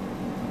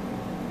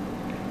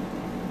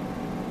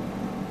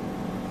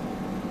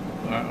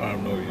 I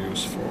have no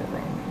use for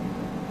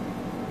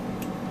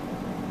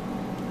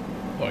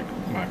like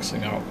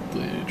maxing out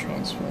the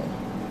transformer.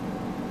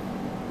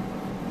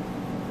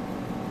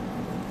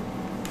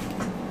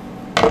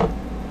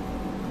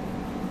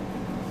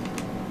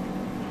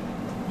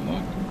 And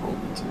I can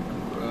probably take a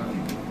rag.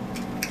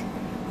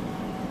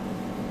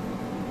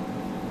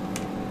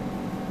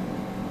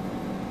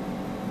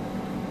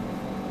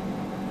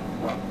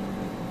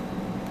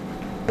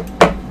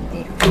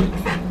 Better fit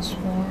for this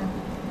wire.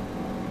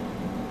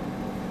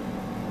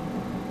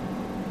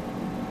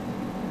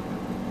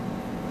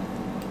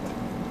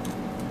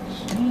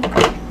 So,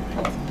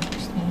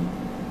 next one.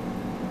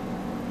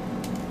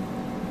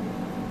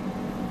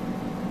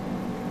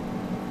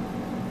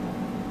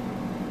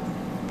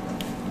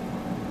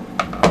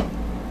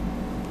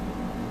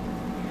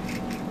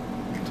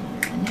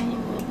 Take another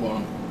red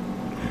one.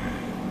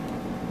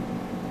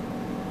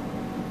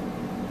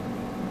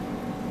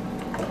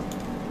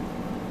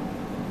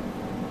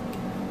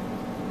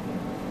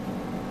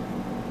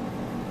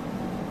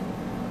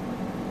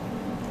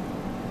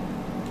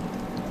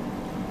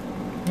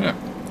 Yeah,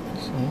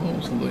 so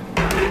those are the.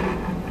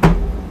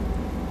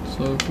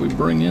 So if we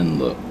bring in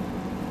the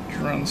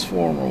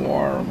transformer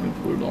wire and we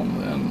put it on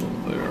the end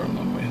of there, and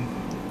then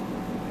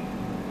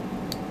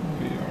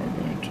we are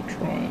going to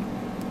try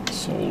and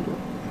solder.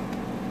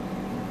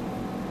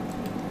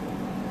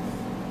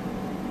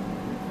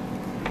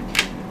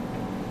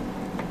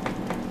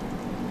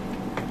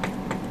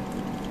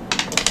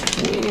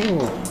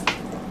 Whoa!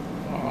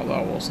 Ah,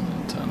 that wasn't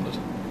intended.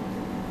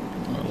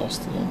 I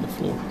lost it on the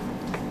floor.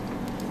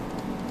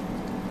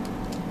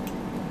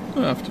 I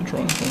have to try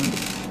and find it.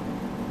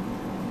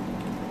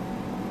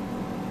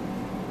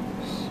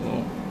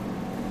 So,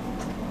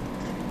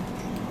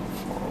 how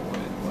far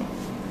away? Well,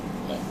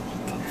 not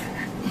that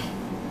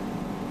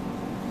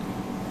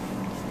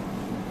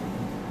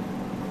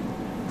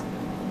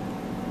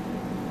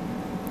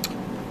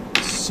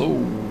far. So,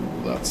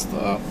 that's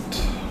that.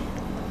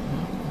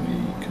 We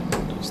can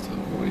just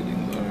have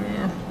waiting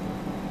there.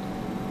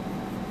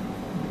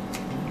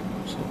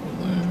 Goes over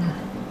there.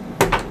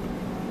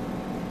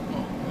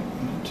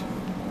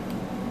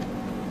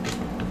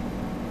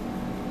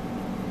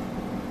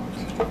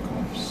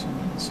 Some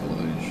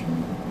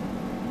insulation.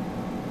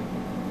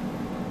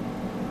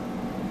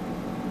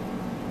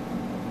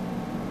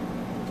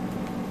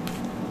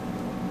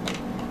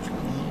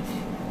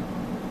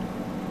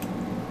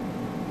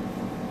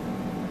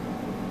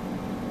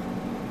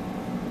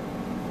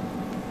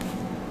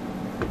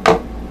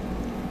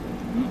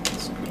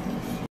 That's good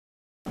enough.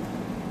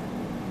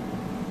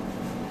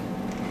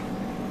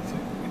 I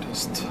think we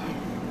just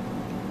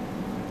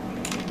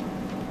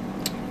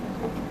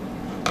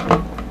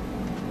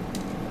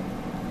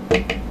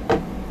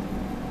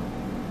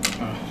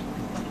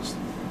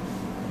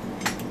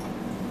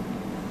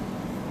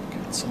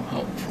get some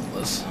help from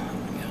this.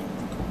 Yeah.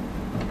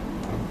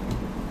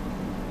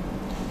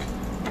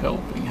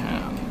 Helping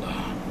hand.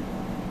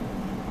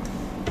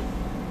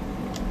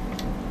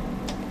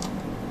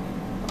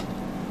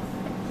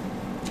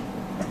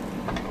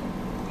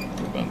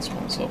 Prevents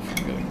myself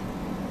from getting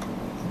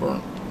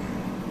burnt.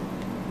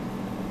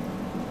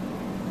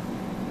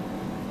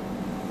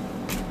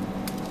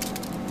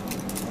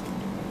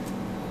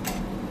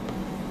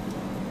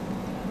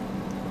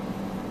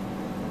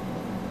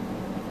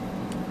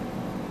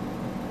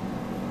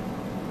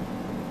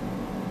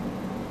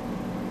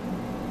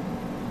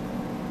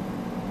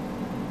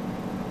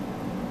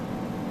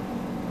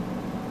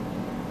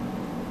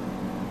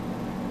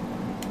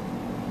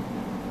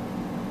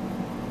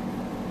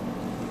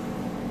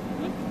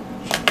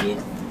 Yep.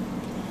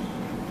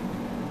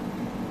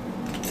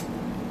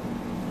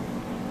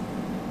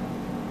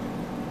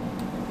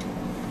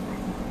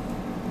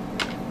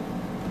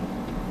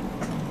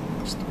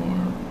 Next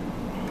wire.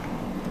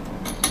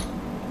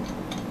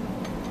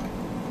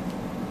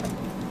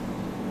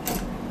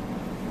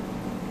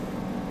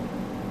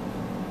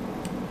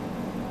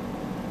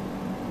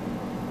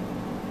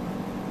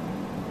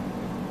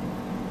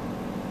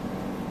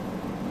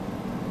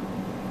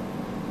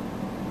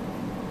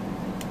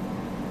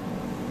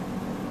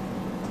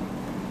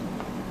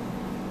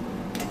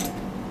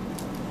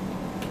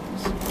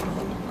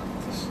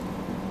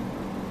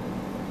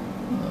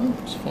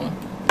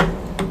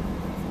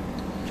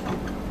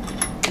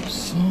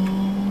 So,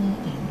 and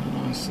then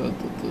I said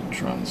that the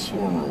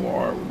transformer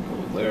wire would go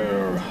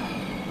there.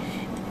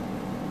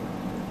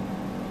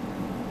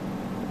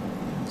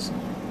 That's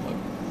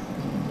like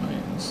the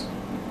mains.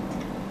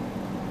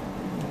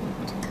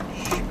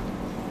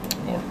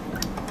 Or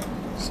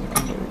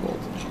secondary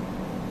voltage.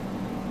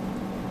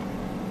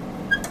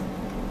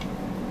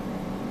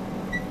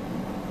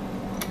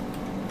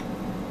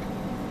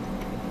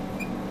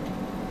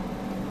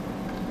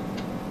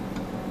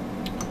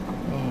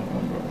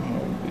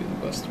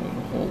 Best way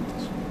to hold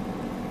this.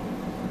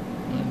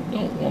 I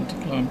don't want to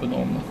clamp it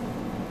on the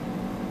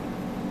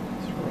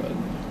thread.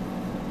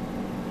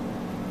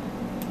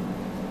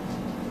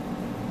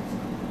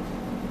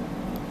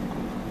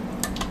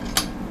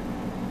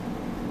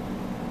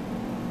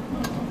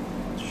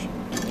 That should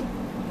do it.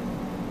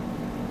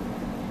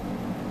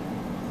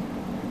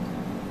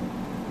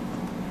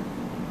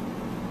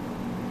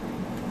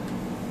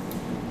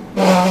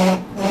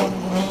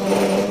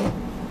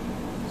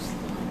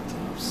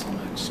 Some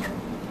extra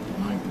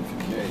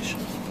magnification.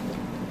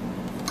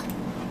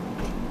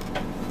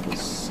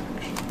 This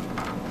section.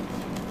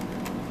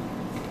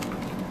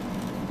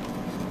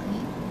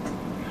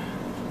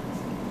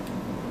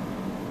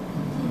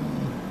 And then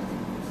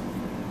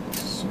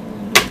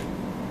solder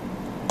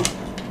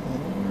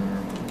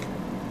wire.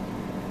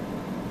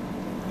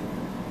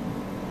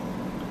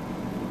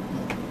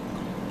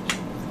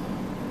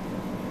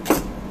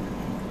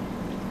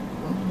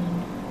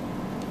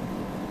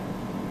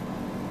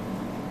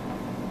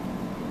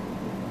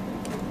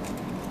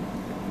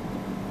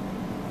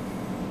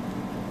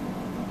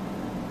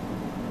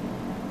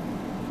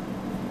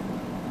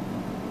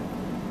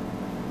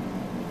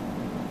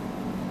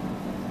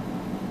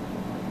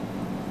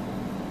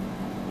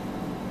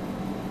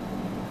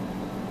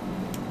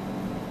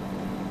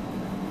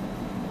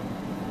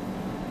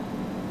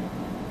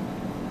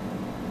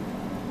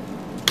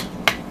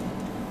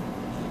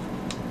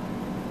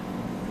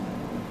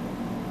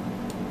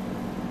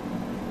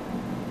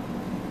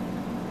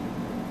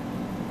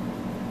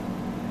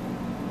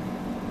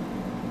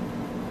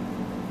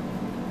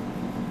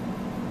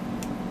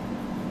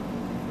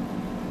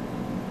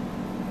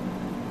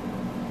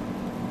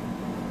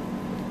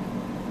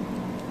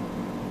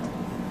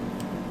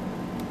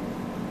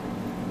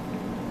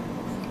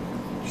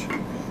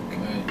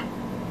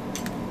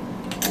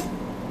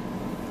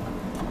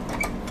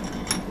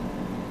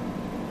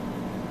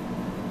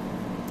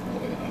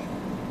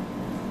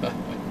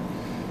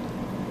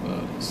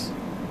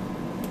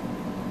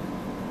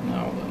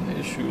 Now then, the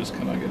issue is,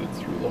 can I get it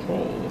through the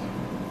hole?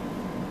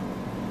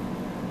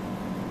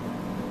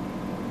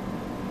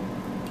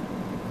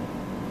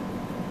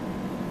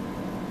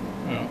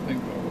 I don't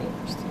think I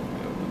will still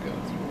be able to get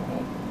it through the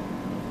hole.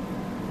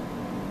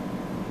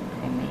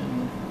 Come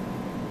in.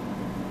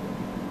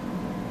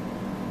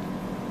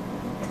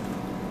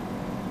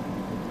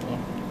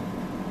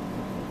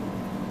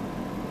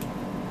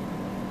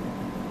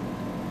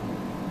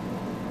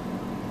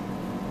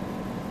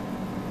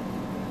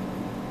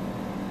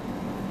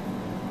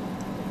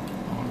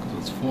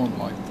 It's formed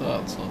like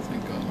that, so I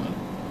think I might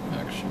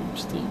actually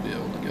still be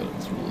able to get it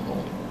through the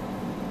hole.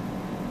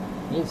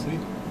 We'll see.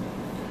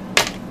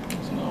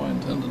 So now I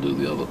intend to do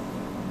the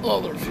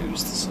other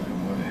fuse the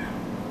same way.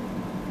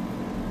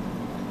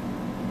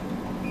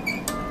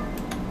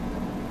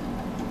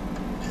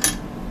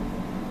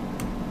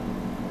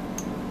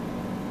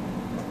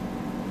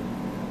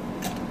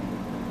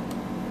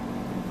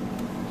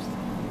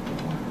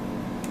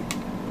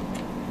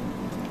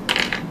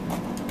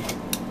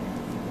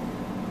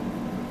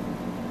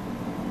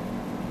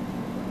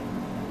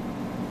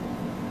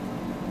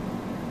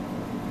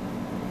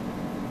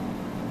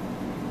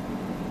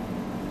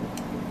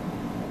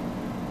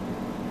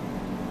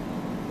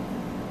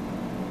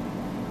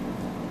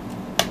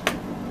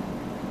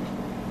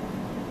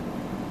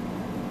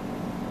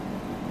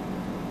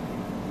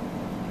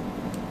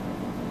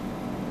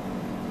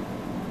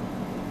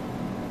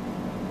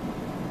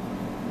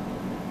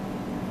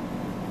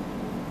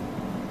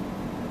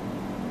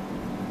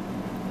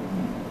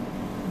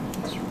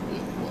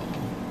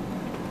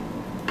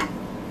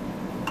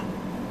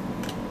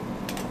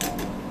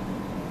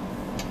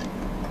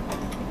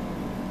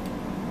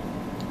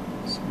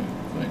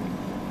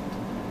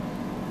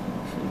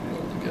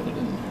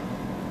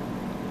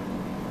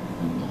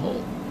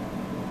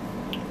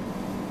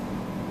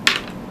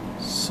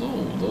 So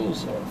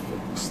those are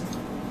fixed.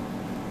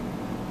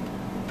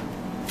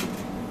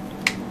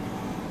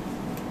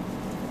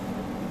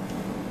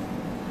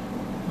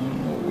 I don't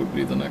know what would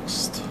be the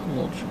next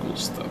logical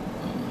step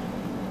then.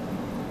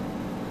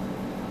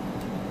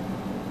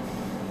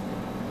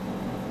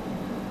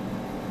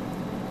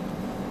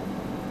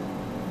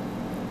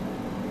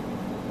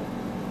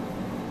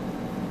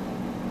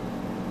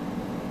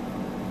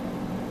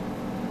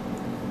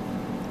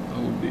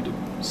 Would be to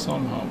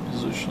somehow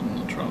position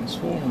the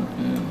transformer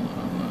in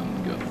and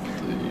then get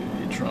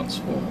the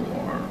transformer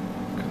wire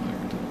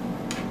connected.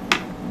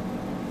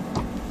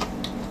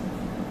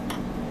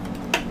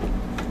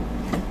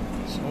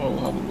 So I'll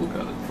have a look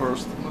at it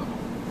first and then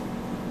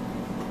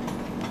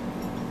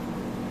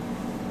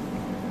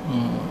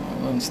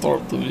then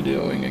start the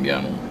videoing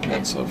again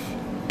once I've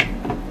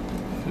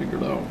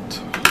figured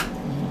out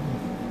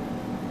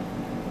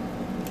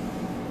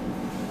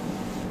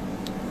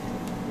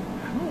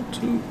how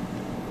to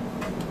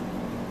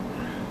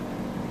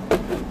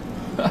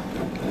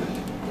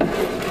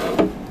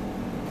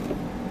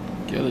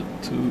get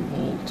it to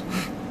all to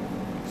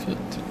fit.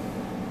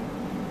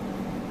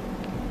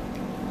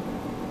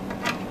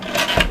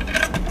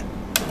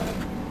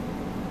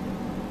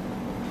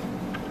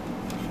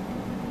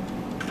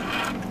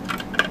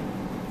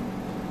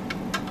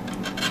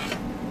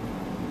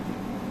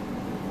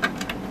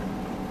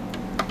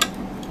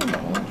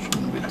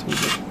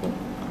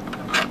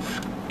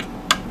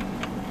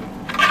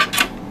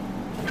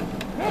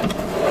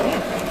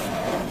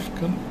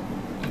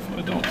 If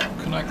I don't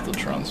connect the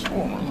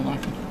transformer, then I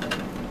can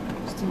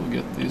still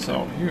get these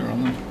out here,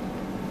 and then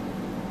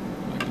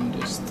I can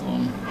just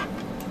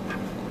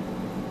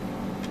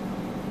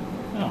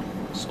yeah,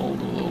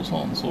 solder those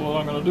on. So what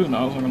I'm going to do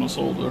now is I'm going to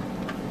solder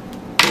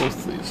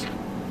both these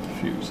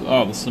fuses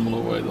the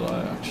similar way that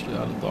I actually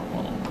added that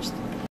one on. Just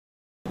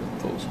get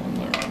those on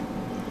there.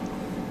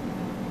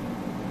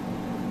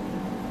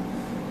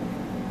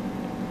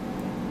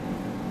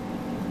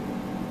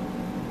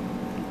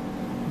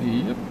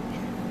 Yep.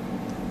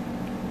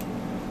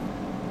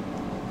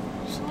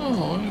 So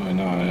anyway,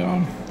 now I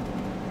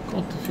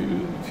got the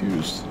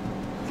fuse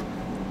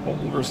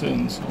holders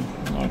in, so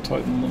now I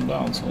tighten them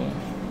down, so they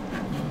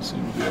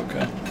seem to be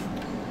okay.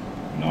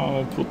 Now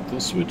I put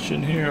the switch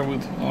in here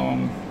with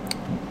one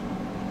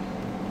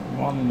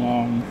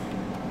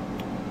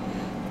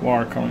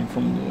wire coming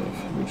from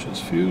which is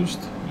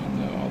fused, and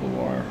the other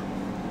wire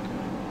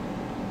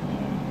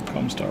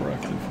comes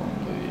directly from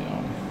the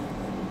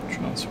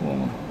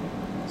transformer.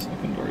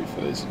 Secondary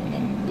phase, and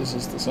then this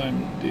is the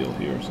same deal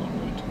here, so I'm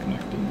going to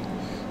connect in the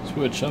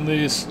switch. And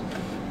these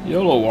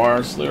yellow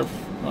wires, they're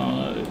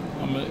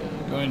I'm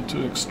going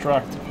to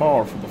extract the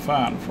power for the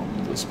fan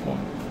from this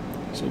point.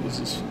 So this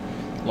is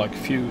like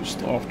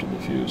fused after the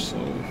fuse. So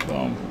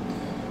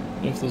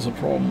if there's a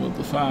problem with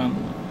the fan,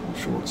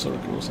 short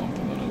circuit or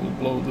something, then it will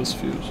blow this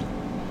fuse.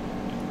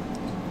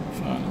 The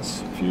fan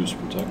is fuse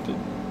protected,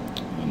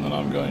 and then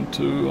I'm going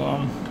to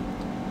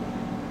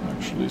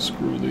actually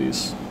screw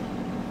these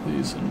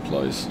in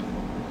place,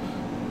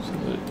 so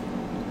they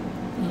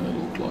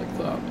look like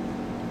that.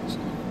 So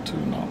 2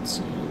 nuts.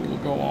 So it will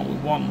go on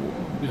with one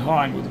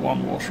behind with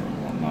one washer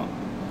and one nut.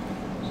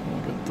 So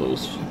I'll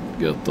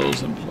get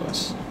those in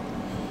place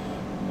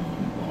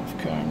off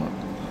camera.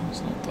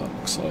 It's not that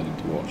exciting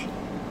to watch.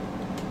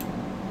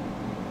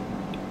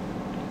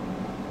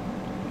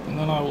 And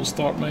then I will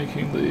start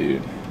making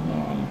the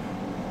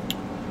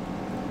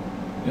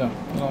then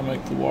I'll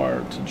make the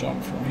wire to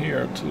jump from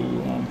here to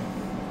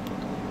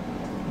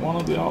one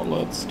of the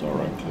outlets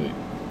directly,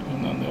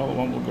 and then the other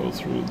one will go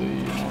through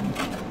the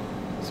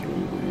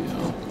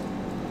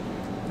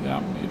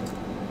amp meter.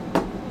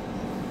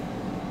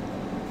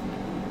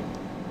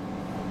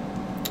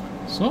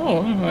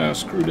 So anyway, I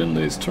screwed in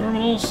these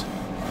terminals.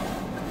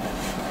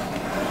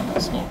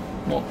 It's not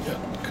yet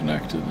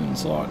connected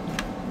inside.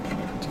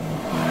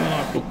 And then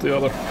I put the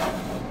other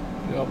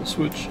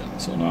switch in.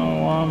 So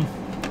now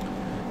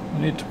I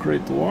need to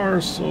create the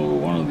wires, so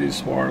one of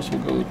these wires will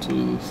go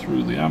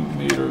through the amp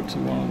meter to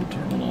one of the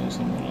terminals,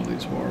 and one of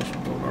these wires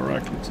will go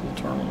directly to the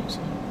terminals.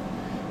 So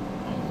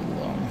I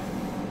will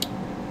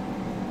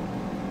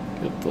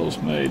get those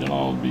made, and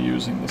I'll be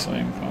using the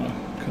same kind of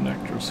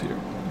connectors here.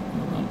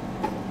 And then,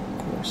 of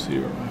course,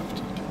 here I have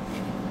to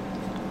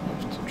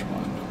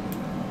try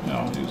and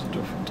I'll use a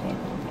different type of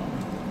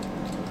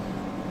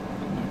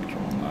connector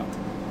on that.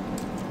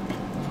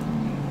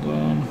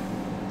 And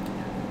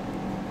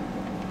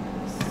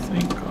I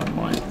think I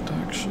might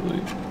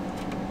actually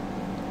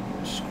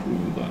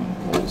screw them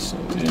also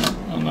in,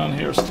 and then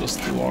here's just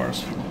the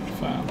wires for the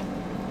fan.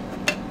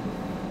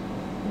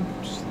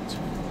 Oops, that's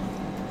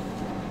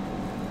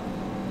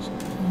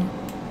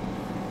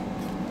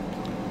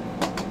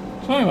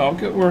so anyway, I'll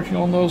get working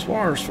on those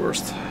wires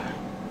first.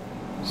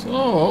 So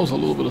that was a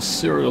little bit of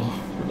serial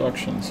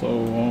production.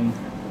 So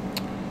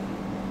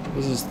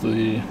this is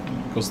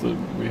because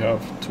we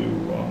have two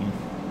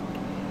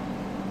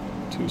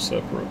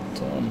separate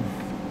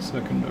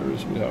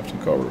secondaries we have to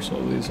cover.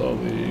 So these are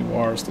the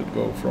wires that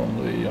go from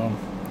the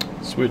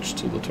switch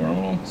to the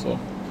terminal. So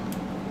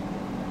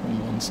on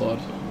one side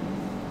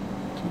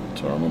to the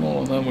terminal,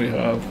 and then we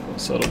have a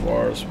set of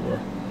wires where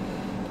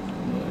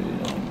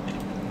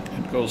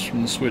it goes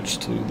from the switch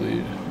to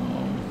the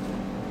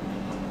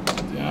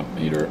amp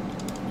meter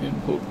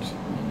input,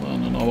 and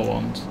then another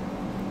one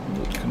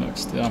that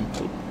connects the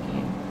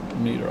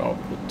meter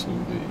output to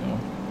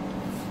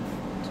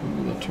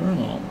the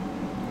terminal.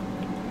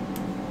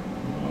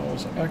 I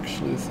was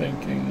actually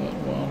thinking that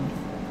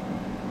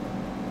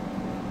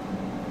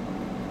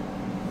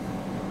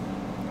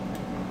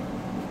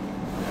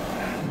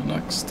the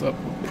next step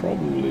would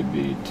probably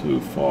be to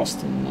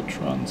fasten the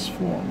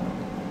transformer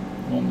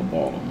on the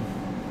bottom.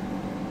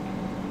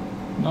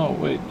 No,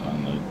 wait,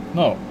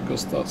 no,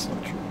 because that's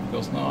not true.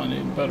 Because now I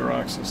need better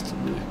access to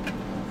the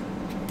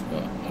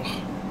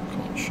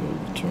Can't show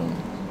the terminal.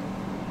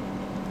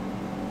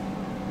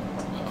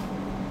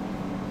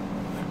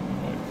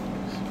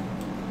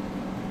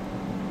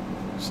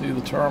 See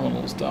the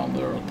terminals down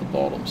there at the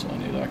bottom, so I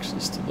need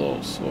access to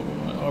those. So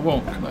I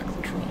won't connect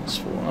the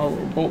transformer,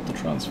 or bolt the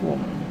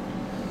transformer.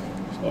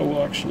 So I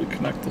will actually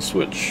connect the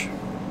switch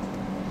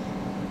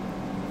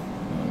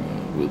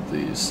with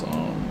these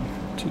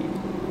to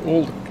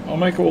all. I'll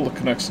make all the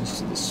connections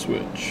to the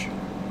switch,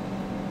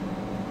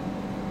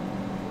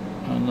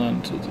 and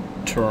then to the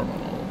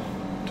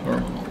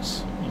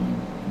terminals,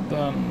 and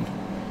then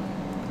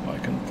I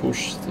can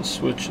push the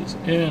switches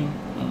in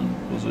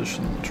and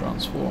position the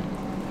transformer.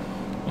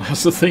 I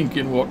have to think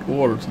in what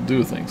order to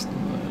do things.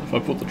 If I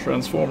put the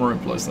transformer in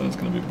place, then it's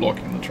going to be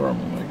blocking the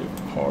terminal, make it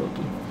harder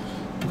to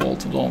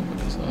bolt it on,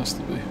 because it has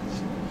to be.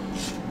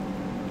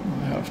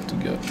 I have to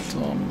get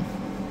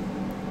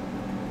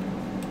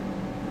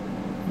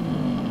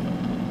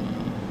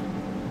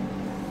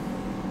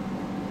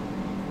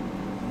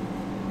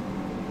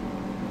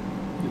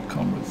they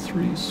come with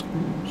 3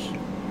 screws.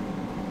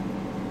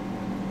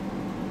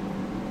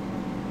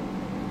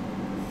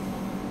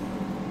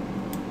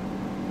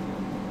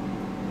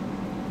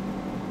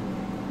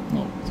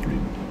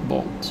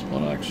 Bolts,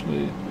 but I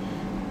actually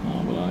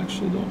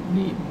don't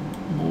need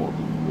more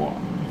than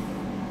one.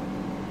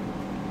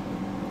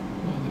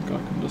 I think I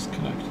can just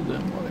connect it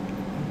in like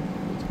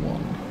with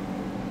one.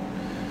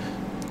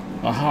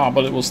 Aha,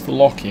 but it was the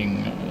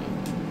locking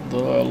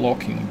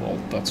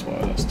bolt. That's why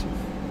it has to.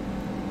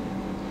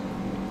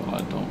 But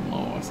I don't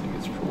know. I think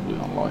it's probably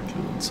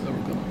unlikely that it's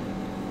ever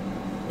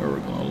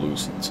gonna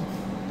lose it. So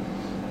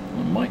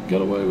I might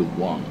get away with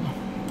one.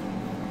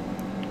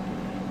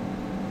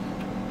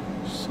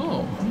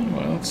 So,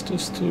 anyway, that's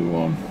just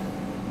to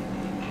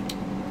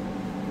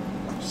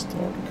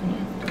start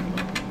connecting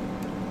that.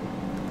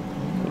 I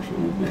wonder if it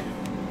will be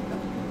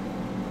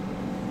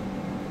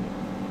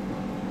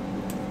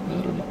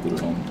better to put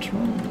it on the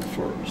terminal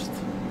first,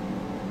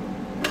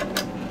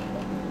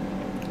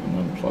 and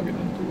then plug it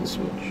into the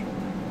switch.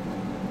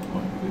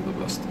 Might be the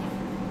best.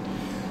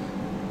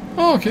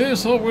 Okay,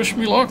 so wish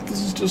me luck.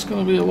 This is just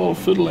going to be a lot of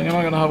fiddling, and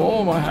I'm going to have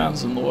all my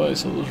hands in the way,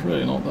 so there's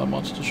really not that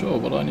much to show,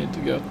 but I need to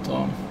get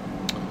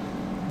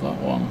that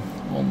one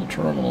on the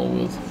terminal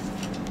with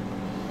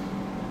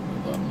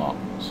that knot,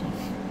 so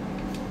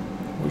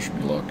wish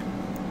me luck.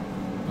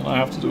 And I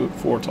have to do it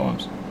 4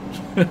 times.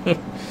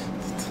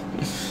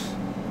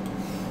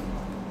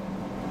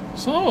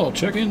 So,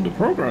 check into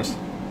progress.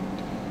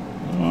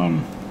 I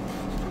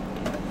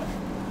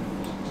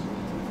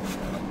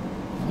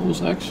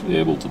was actually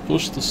able to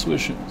push the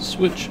switch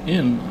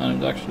in,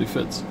 and it actually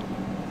fits.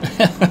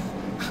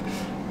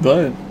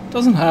 That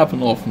doesn't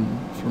happen often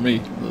for me,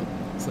 that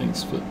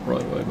things fit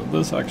right away, but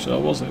this actually I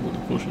was able to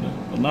push it in.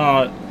 But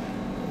now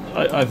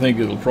I think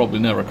it'll probably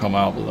never come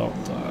out without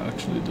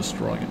actually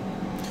destroying it.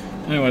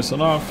 Anyway, so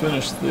now I've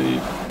finished the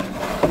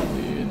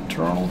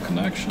internal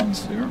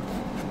connections here,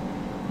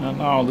 and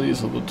now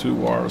these are the 2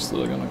 wires that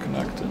are going to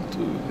connect into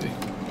the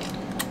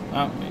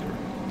amp meter.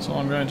 So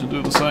I'm going to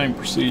do the same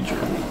procedure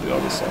with the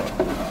other side,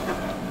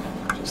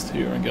 just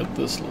here, and get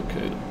this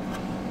located,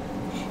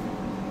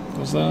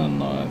 because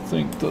then I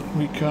think that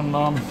we can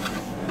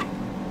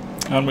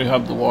and we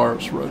have the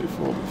wires ready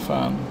for the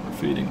fan,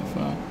 feeding the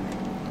fan.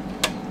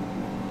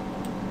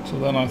 So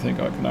then I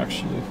think I can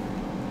actually,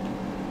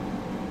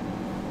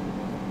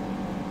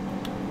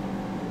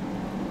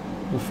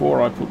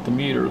 before I put the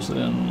meters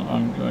in,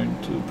 I'm going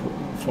to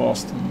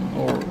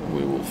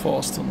we will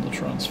fasten the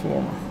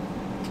transformer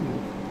to the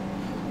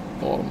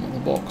bottom of the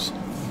box.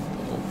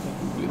 That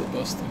would be the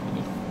best thing to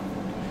do.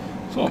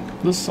 So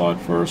this side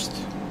first,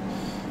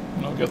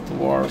 get the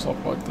wires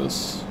up like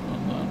this,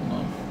 and then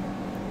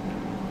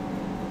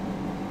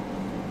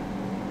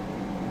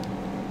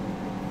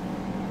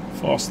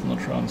fasten the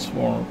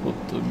transformer, put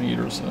the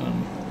meters in,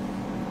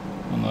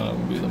 and then it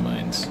will be the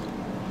mains.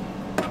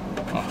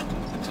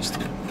 Just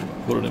to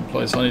put it in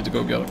place, I need to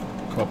go get a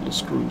couple of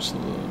screws so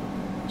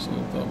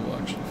that will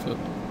actually fit.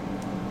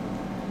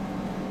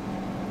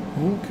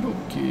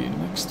 Okay,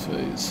 next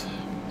phase.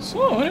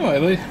 So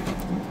anyway,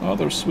 the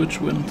other switch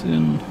went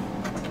in.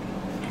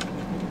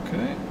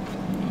 Okay,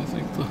 and I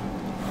think the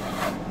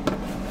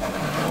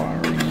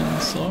wiring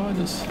inside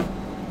is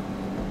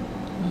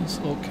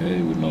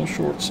okay with no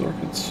short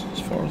circuits as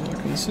far as I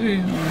can see,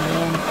 and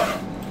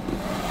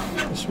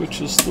the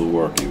switches still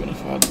work even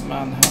if I had to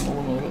manhandle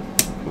them a little bit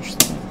to push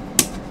them in.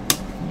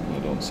 They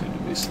don't seem to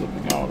be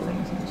slipping out or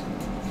anything.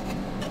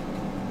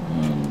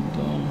 And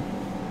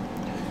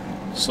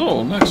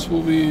so next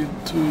will be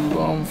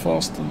to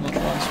fasten the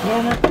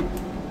transformer.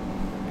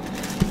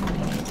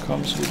 It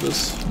comes with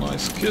this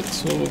nice kit,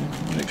 so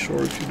make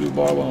sure if you do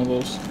buy one of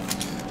those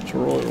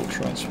toroidal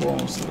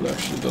transformers that it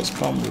actually does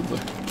come with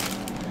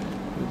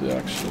the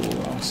actual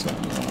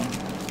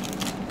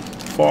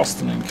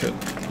fastening kit.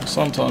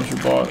 Sometimes you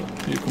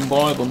can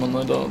buy them and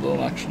they don't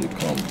actually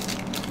come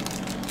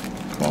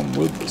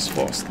with this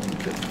fastening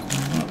kit,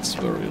 and that's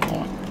very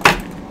annoying,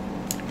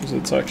 because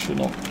it's actually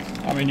not.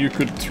 I mean, you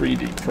could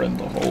 3D print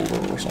a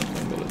holder or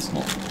something, but it's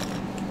not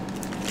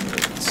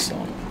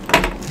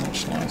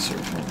nicer.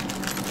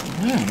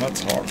 Man,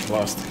 that's hard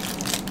plastic.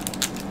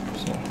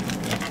 So,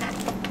 yeah.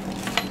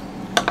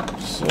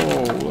 So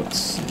let's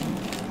see.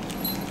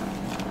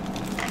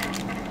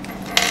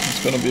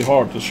 It's going to be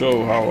hard to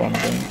show how I'm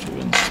going to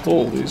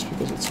install these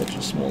because it's such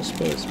a small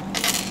space.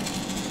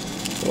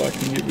 So I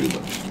can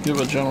give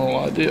a general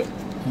idea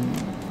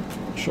and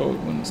show it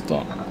when it's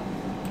done.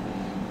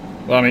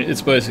 But I mean,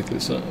 it's basically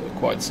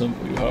quite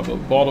simple. You have a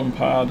bottom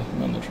pad,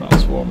 and then the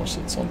transformer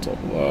sits on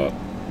top of that.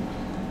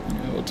 And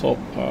you have a top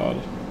pad,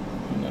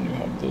 and then you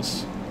have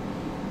this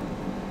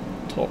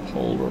top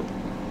holder.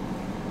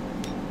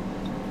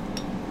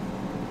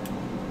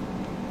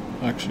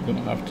 I'm actually going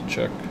to have to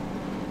check.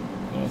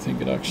 I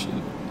think it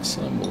actually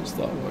assembles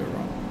that way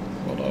around.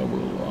 But I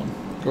will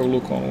go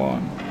look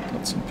online,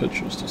 get some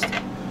pictures just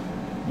to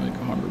make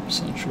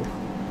 100% sure.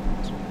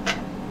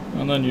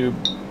 And then you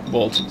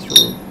bolt it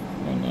through,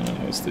 and then it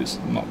has these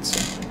nuts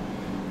and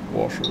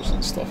washers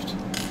and stuff to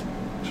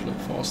actually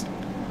fasten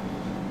it.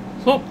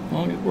 So,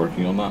 I'll get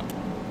working on that.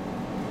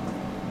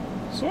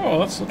 So,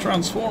 that's the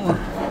transformer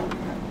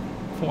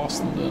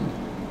fastened in.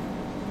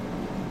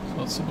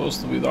 So it's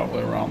supposed to be that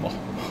way around the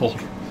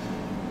holder.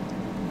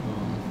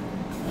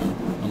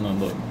 And then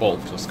the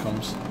bolt just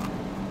comes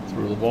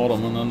through the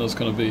bottom, and then there's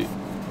going to be,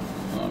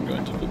 I'm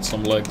going to put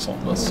some legs on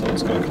this, so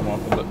it's going to come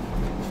up a bit.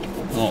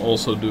 I'll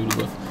also do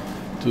the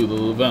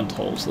vent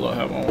holes that I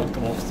have. I want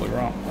them off the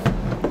ground,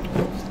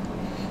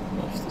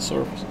 off the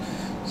surface.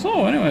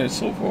 So anyway,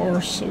 so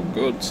far so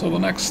good. So the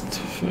next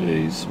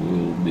phase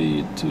will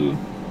be to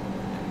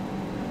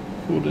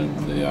put in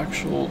the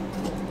actual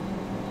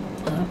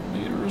amp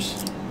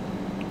meters.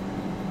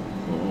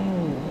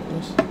 Oh, what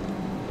was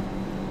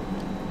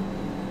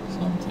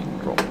something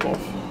dropped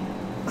off?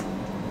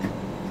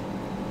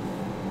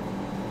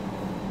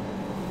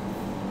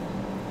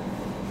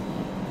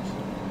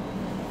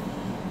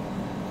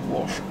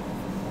 Wash.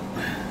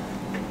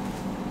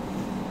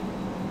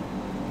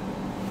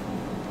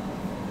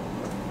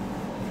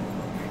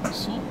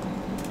 So,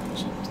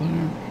 it's up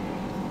there.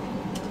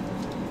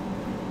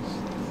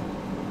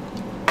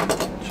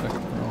 Check if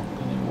there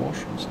aren't any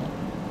washers on.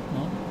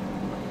 No.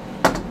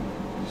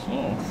 So,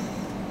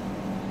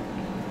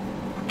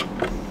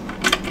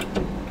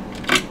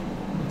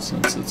 and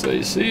since it's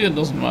AC, it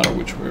doesn't matter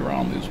which way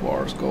around these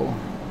wires go.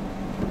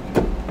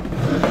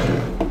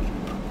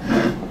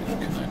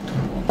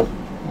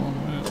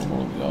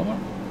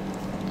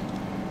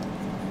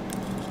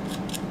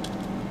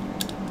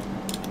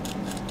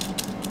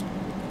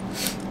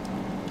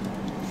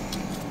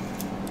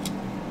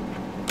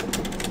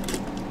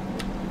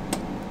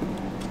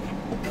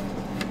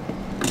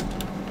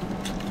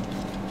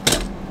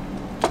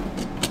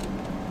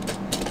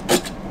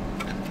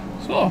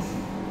 So,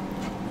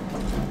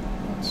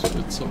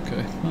 it's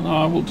okay. And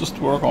I will just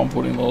work on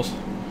putting those,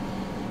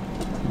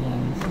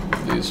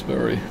 these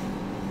very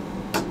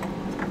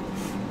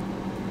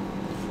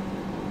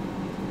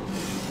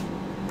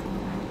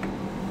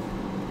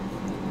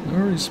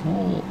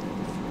small,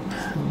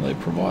 and they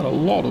provide a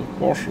lot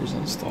of washers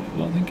and stuff,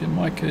 but I think in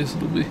my case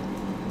it'll be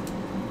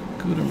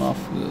good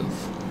enough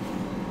with...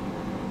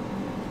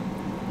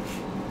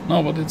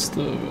 No, but it's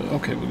the...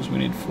 okay, because we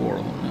need 4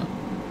 of them, yeah.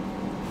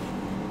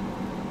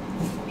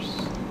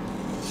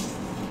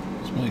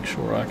 Make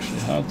sure I actually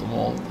have them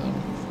all of them.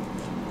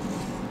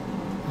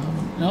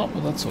 No,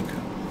 but that's okay.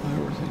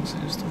 Everything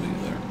seems to be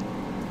there.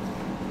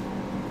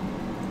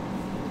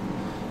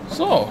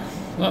 So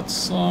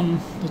that's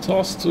the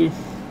task to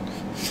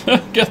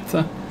get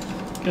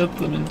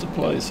them into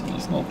place, and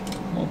it's not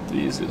the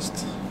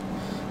easiest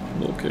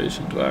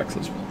location to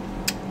access.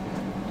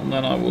 And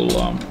then I will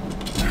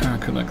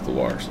connect the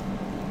wires.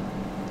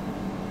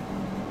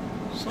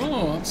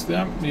 So that's the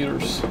amp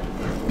meters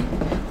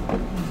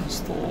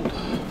installed.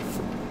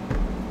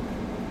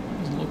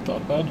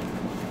 Not bad.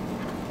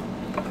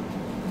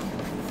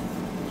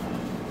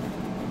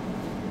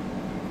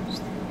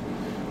 Just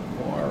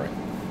wiring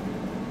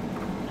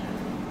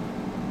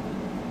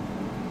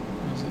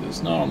as it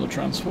is now, and the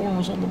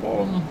transformers on the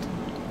bottom and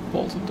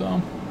bolted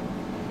down.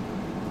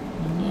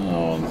 And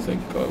now I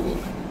think I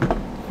will,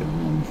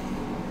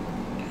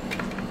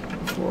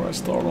 before I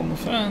start on the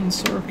fan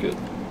circuit,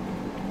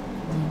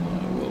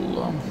 I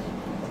will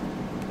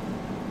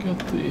get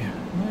the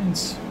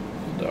mains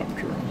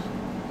adapter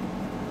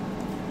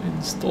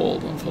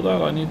installed, and for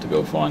that I need to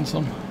go find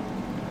some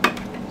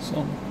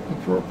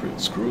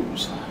appropriate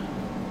screws.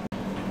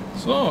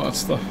 So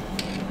that's the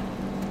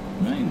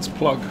mains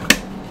plug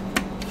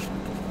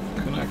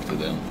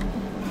connected in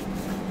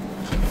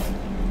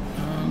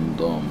and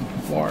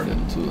wired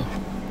into the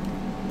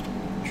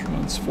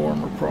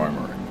transformer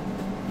primary.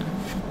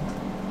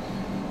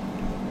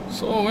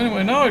 So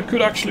anyway, now it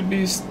could actually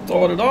be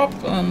started up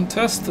and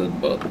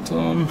tested, but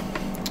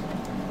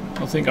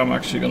I think I'm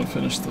actually going to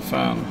finish the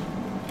fan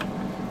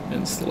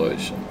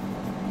installation.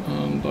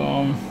 And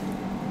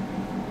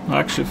I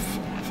actually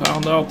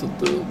found out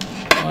that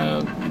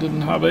I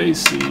didn't have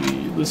AC.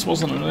 This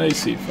wasn't an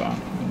AC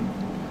fan.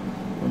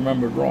 I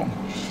remembered wrong.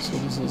 So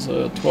this is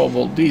a 12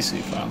 volt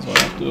DC fan. So I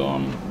have to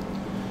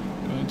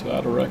going to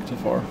add a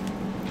rectifier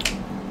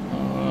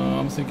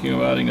I'm thinking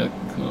of adding a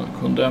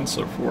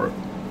condenser for it,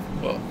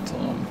 but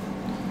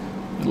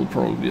it'll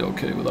probably be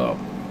okay without.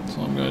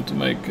 So I'm going to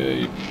make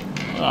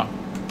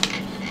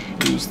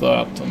use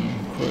that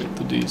and create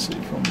the DC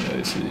from the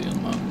AC,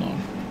 and then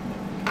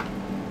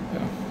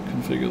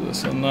configure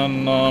this, and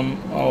then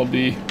I'll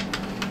be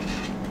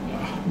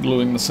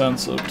gluing the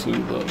sensor to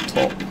the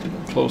top,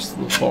 close to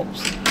the top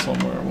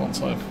somewhere,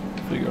 once I've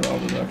figured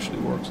out it actually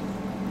works.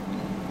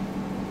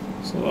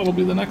 So that'll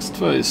be the next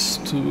phase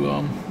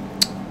to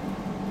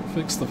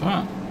fix the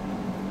fan.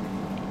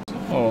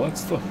 Oh,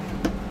 that's the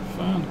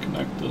fan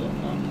connected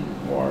and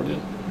then wired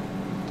in.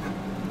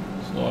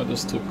 So I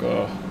just took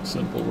a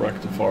simple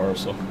rectifier,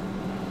 so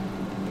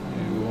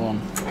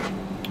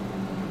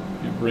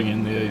you bring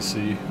in the AC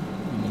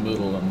in the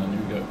middle, and then you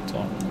get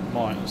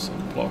minus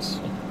and plus.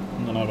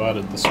 And then I've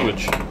added the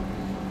switch,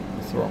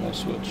 the thermal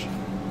switch.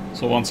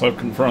 So once I've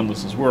confirmed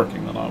this is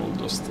working, then I will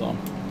just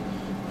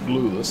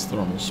glue this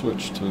thermal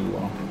switch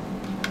to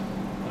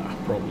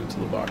probably to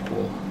the back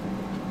wall,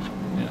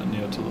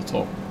 near to the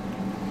top.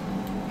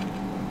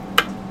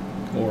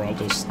 Or I'll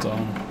just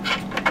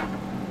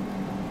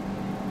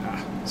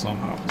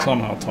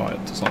somehow tie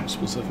it to some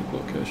specific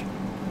location.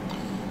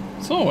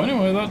 So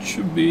anyway, that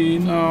should be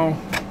now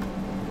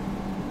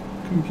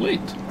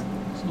complete.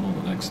 So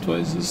the next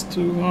phase is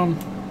to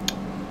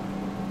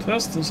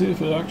test and see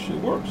if it actually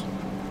works.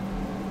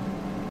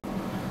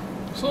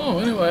 So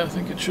anyway, I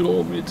think it should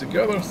all be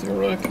together,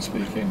 theoretically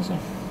speaking. So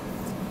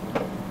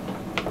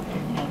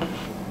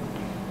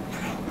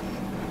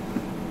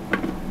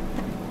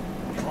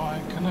try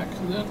and connect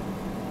it in.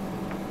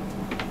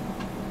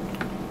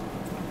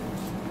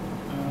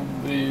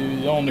 And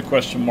the only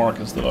question mark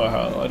is that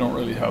I don't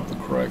really have the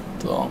correct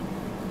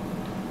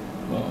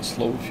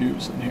slow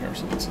fuse in here,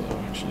 so it's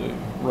actually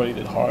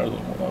rated higher than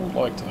what I would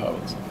like to have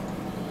it. So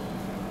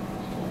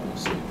we'll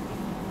see.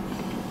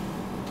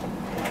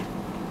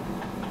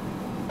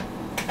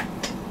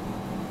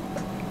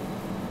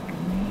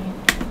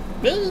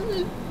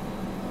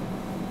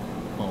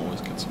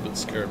 Always gets a bit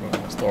scared when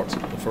it starts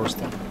it the first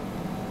time.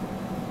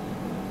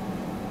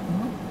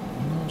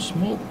 No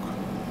smoke.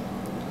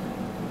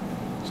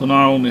 So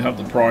now I only have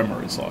the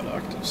primary side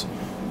active, so,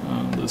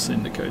 and this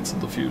indicates that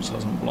the fuse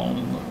hasn't blown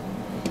in there.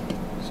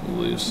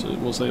 So it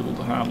was able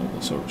to handle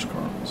the surge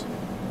currents.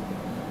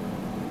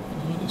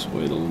 I'll just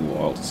wait a little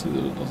while to see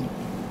that it doesn't.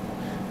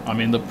 I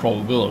mean, the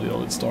probability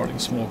of it starting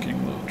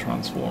smoking the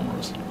transformer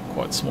is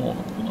quite small,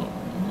 you know.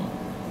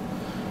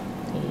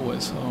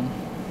 Always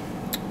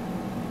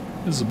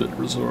is a bit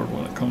reserved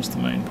when it comes to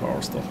main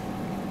power stuff.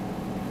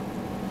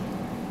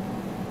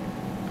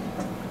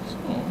 So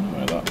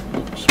anyway, that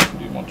looks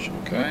pretty much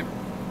okay.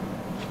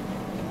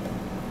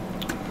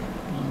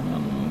 And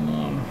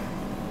then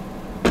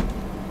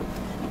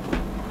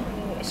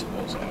I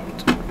suppose I have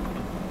to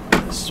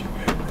this way.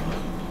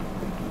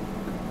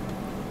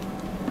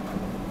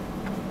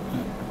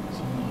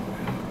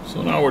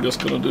 So now we're just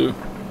going to do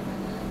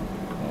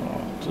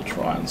to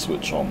try and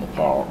switch on the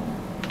power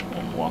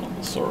on one of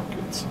the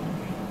circuits.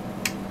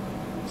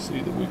 See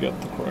that we get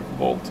the correct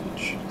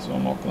voltage. So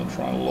I'm not going to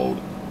try and load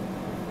it.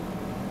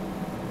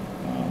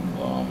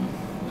 And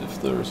if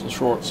there's a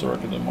short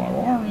circuit in my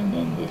wiring,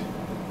 then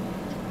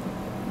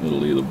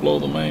it'll either blow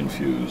the main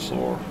fuse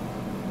or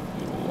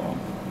it'll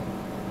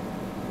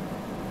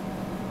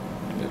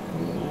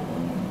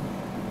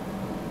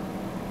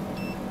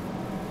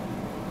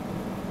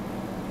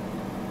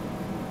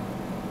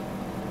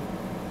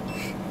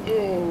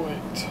oh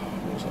wait,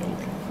 what was I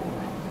looking for?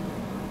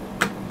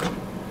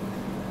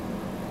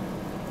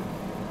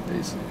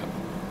 AC.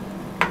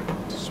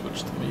 To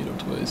switch the meter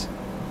to AC.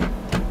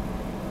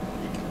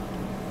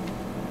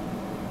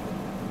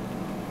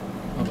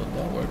 How about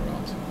that way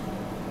around?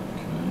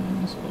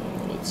 Okay, so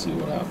let's see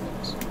what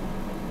happens.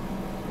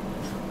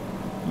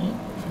 Well,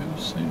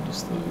 fuse seemed to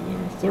stay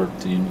there.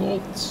 13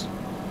 volts.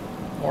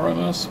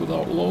 RMS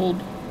without load.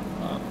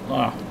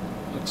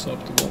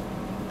 Acceptable.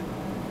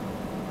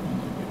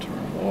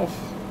 Off,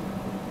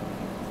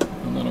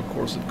 and then of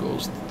course it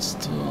goes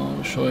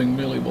to showing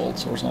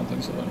millivolts or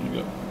something, so then you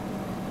get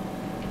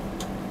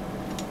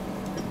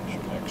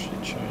should actually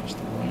change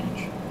the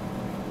range.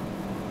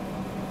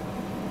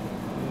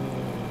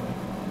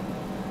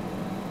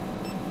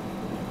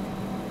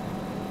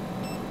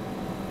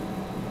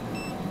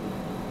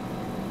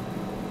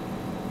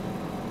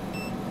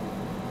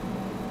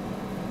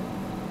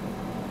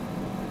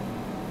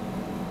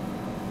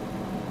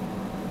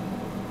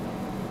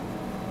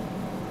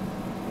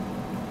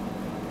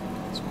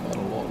 Quite a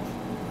lot of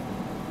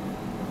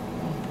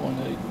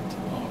 1.8.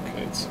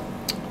 Okay, it's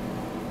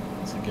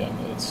again,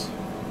 it's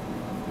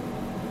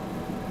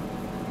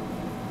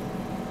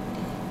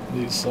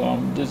these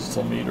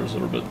digital meters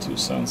are a bit too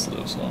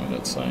sensitive. So I mean,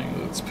 it's saying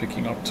that it's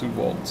picking up 2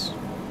 volts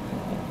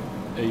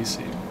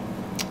AC,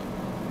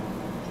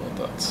 but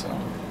that's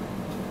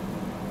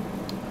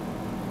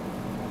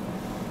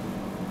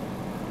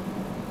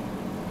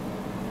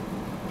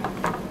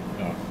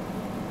yeah,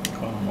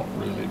 kind of not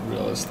really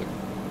realistic.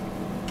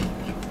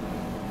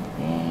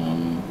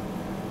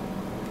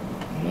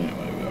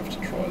 Anyway, we have to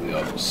try the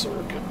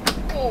circuit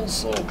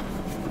also.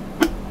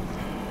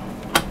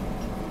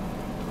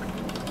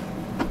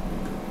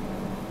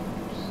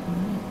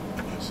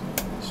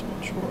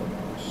 Switch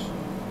wires.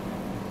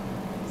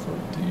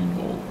 13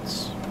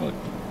 volts. Right.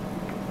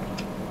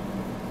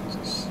 This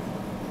is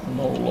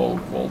no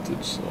load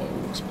voltage, so I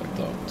would expect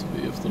that to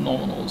be, if the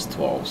nominal is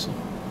 12, so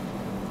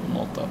I'm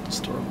not that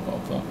disturbed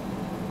about that.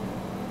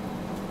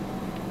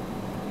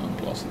 And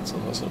plus it's,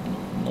 as I said,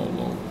 no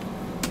load.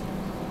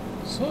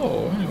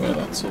 So anyway,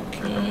 that's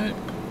okay.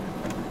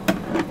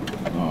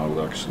 Now I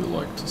would actually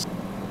like to... so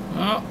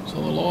the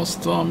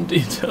last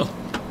detail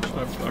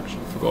I've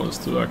actually forgot is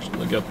to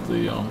actually get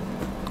the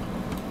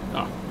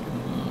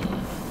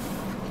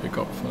pick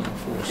up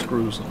 4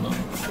 screws and then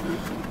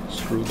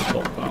screw the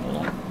top panel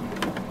on.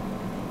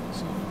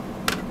 So,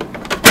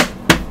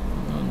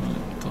 and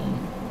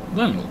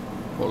then it'll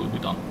probably be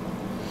done.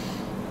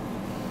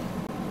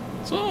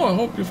 So I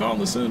hope you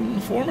found this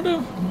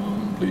informative.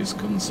 Please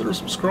consider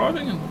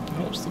subscribing, and it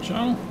helps the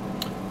channel.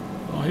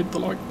 Hit the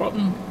like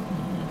button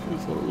if you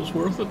thought it was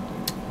worth it.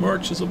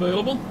 Merch is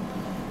available.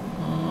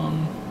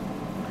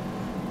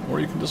 Or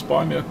you can just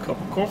buy me a cup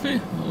of coffee.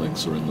 The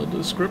links are in the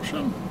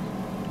description.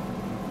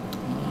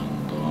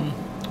 And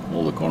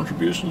all the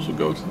contributions will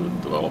go to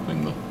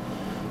developing the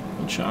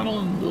channel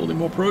and building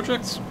more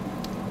projects.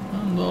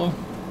 And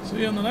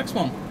see you in the next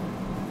one.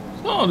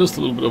 So just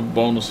a little bit of a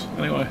bonus.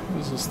 Anyway,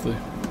 this is the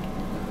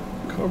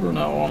cover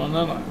now on, and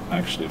then I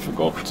actually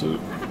forgot to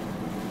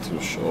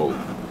show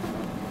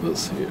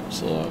this here.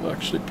 So I've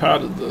actually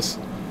padded this.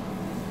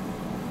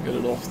 Get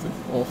it off the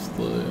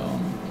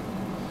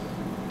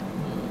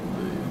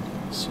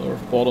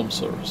bottom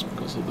surface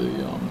because of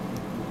the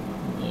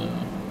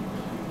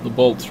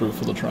bolt through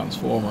for the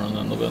transformer, and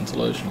then the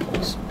ventilation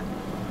holes.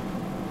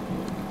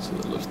 So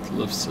it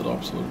lifts it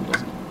up so it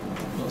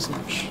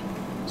doesn't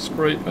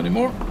scrape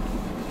anymore.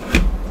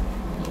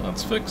 So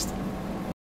that's fixed.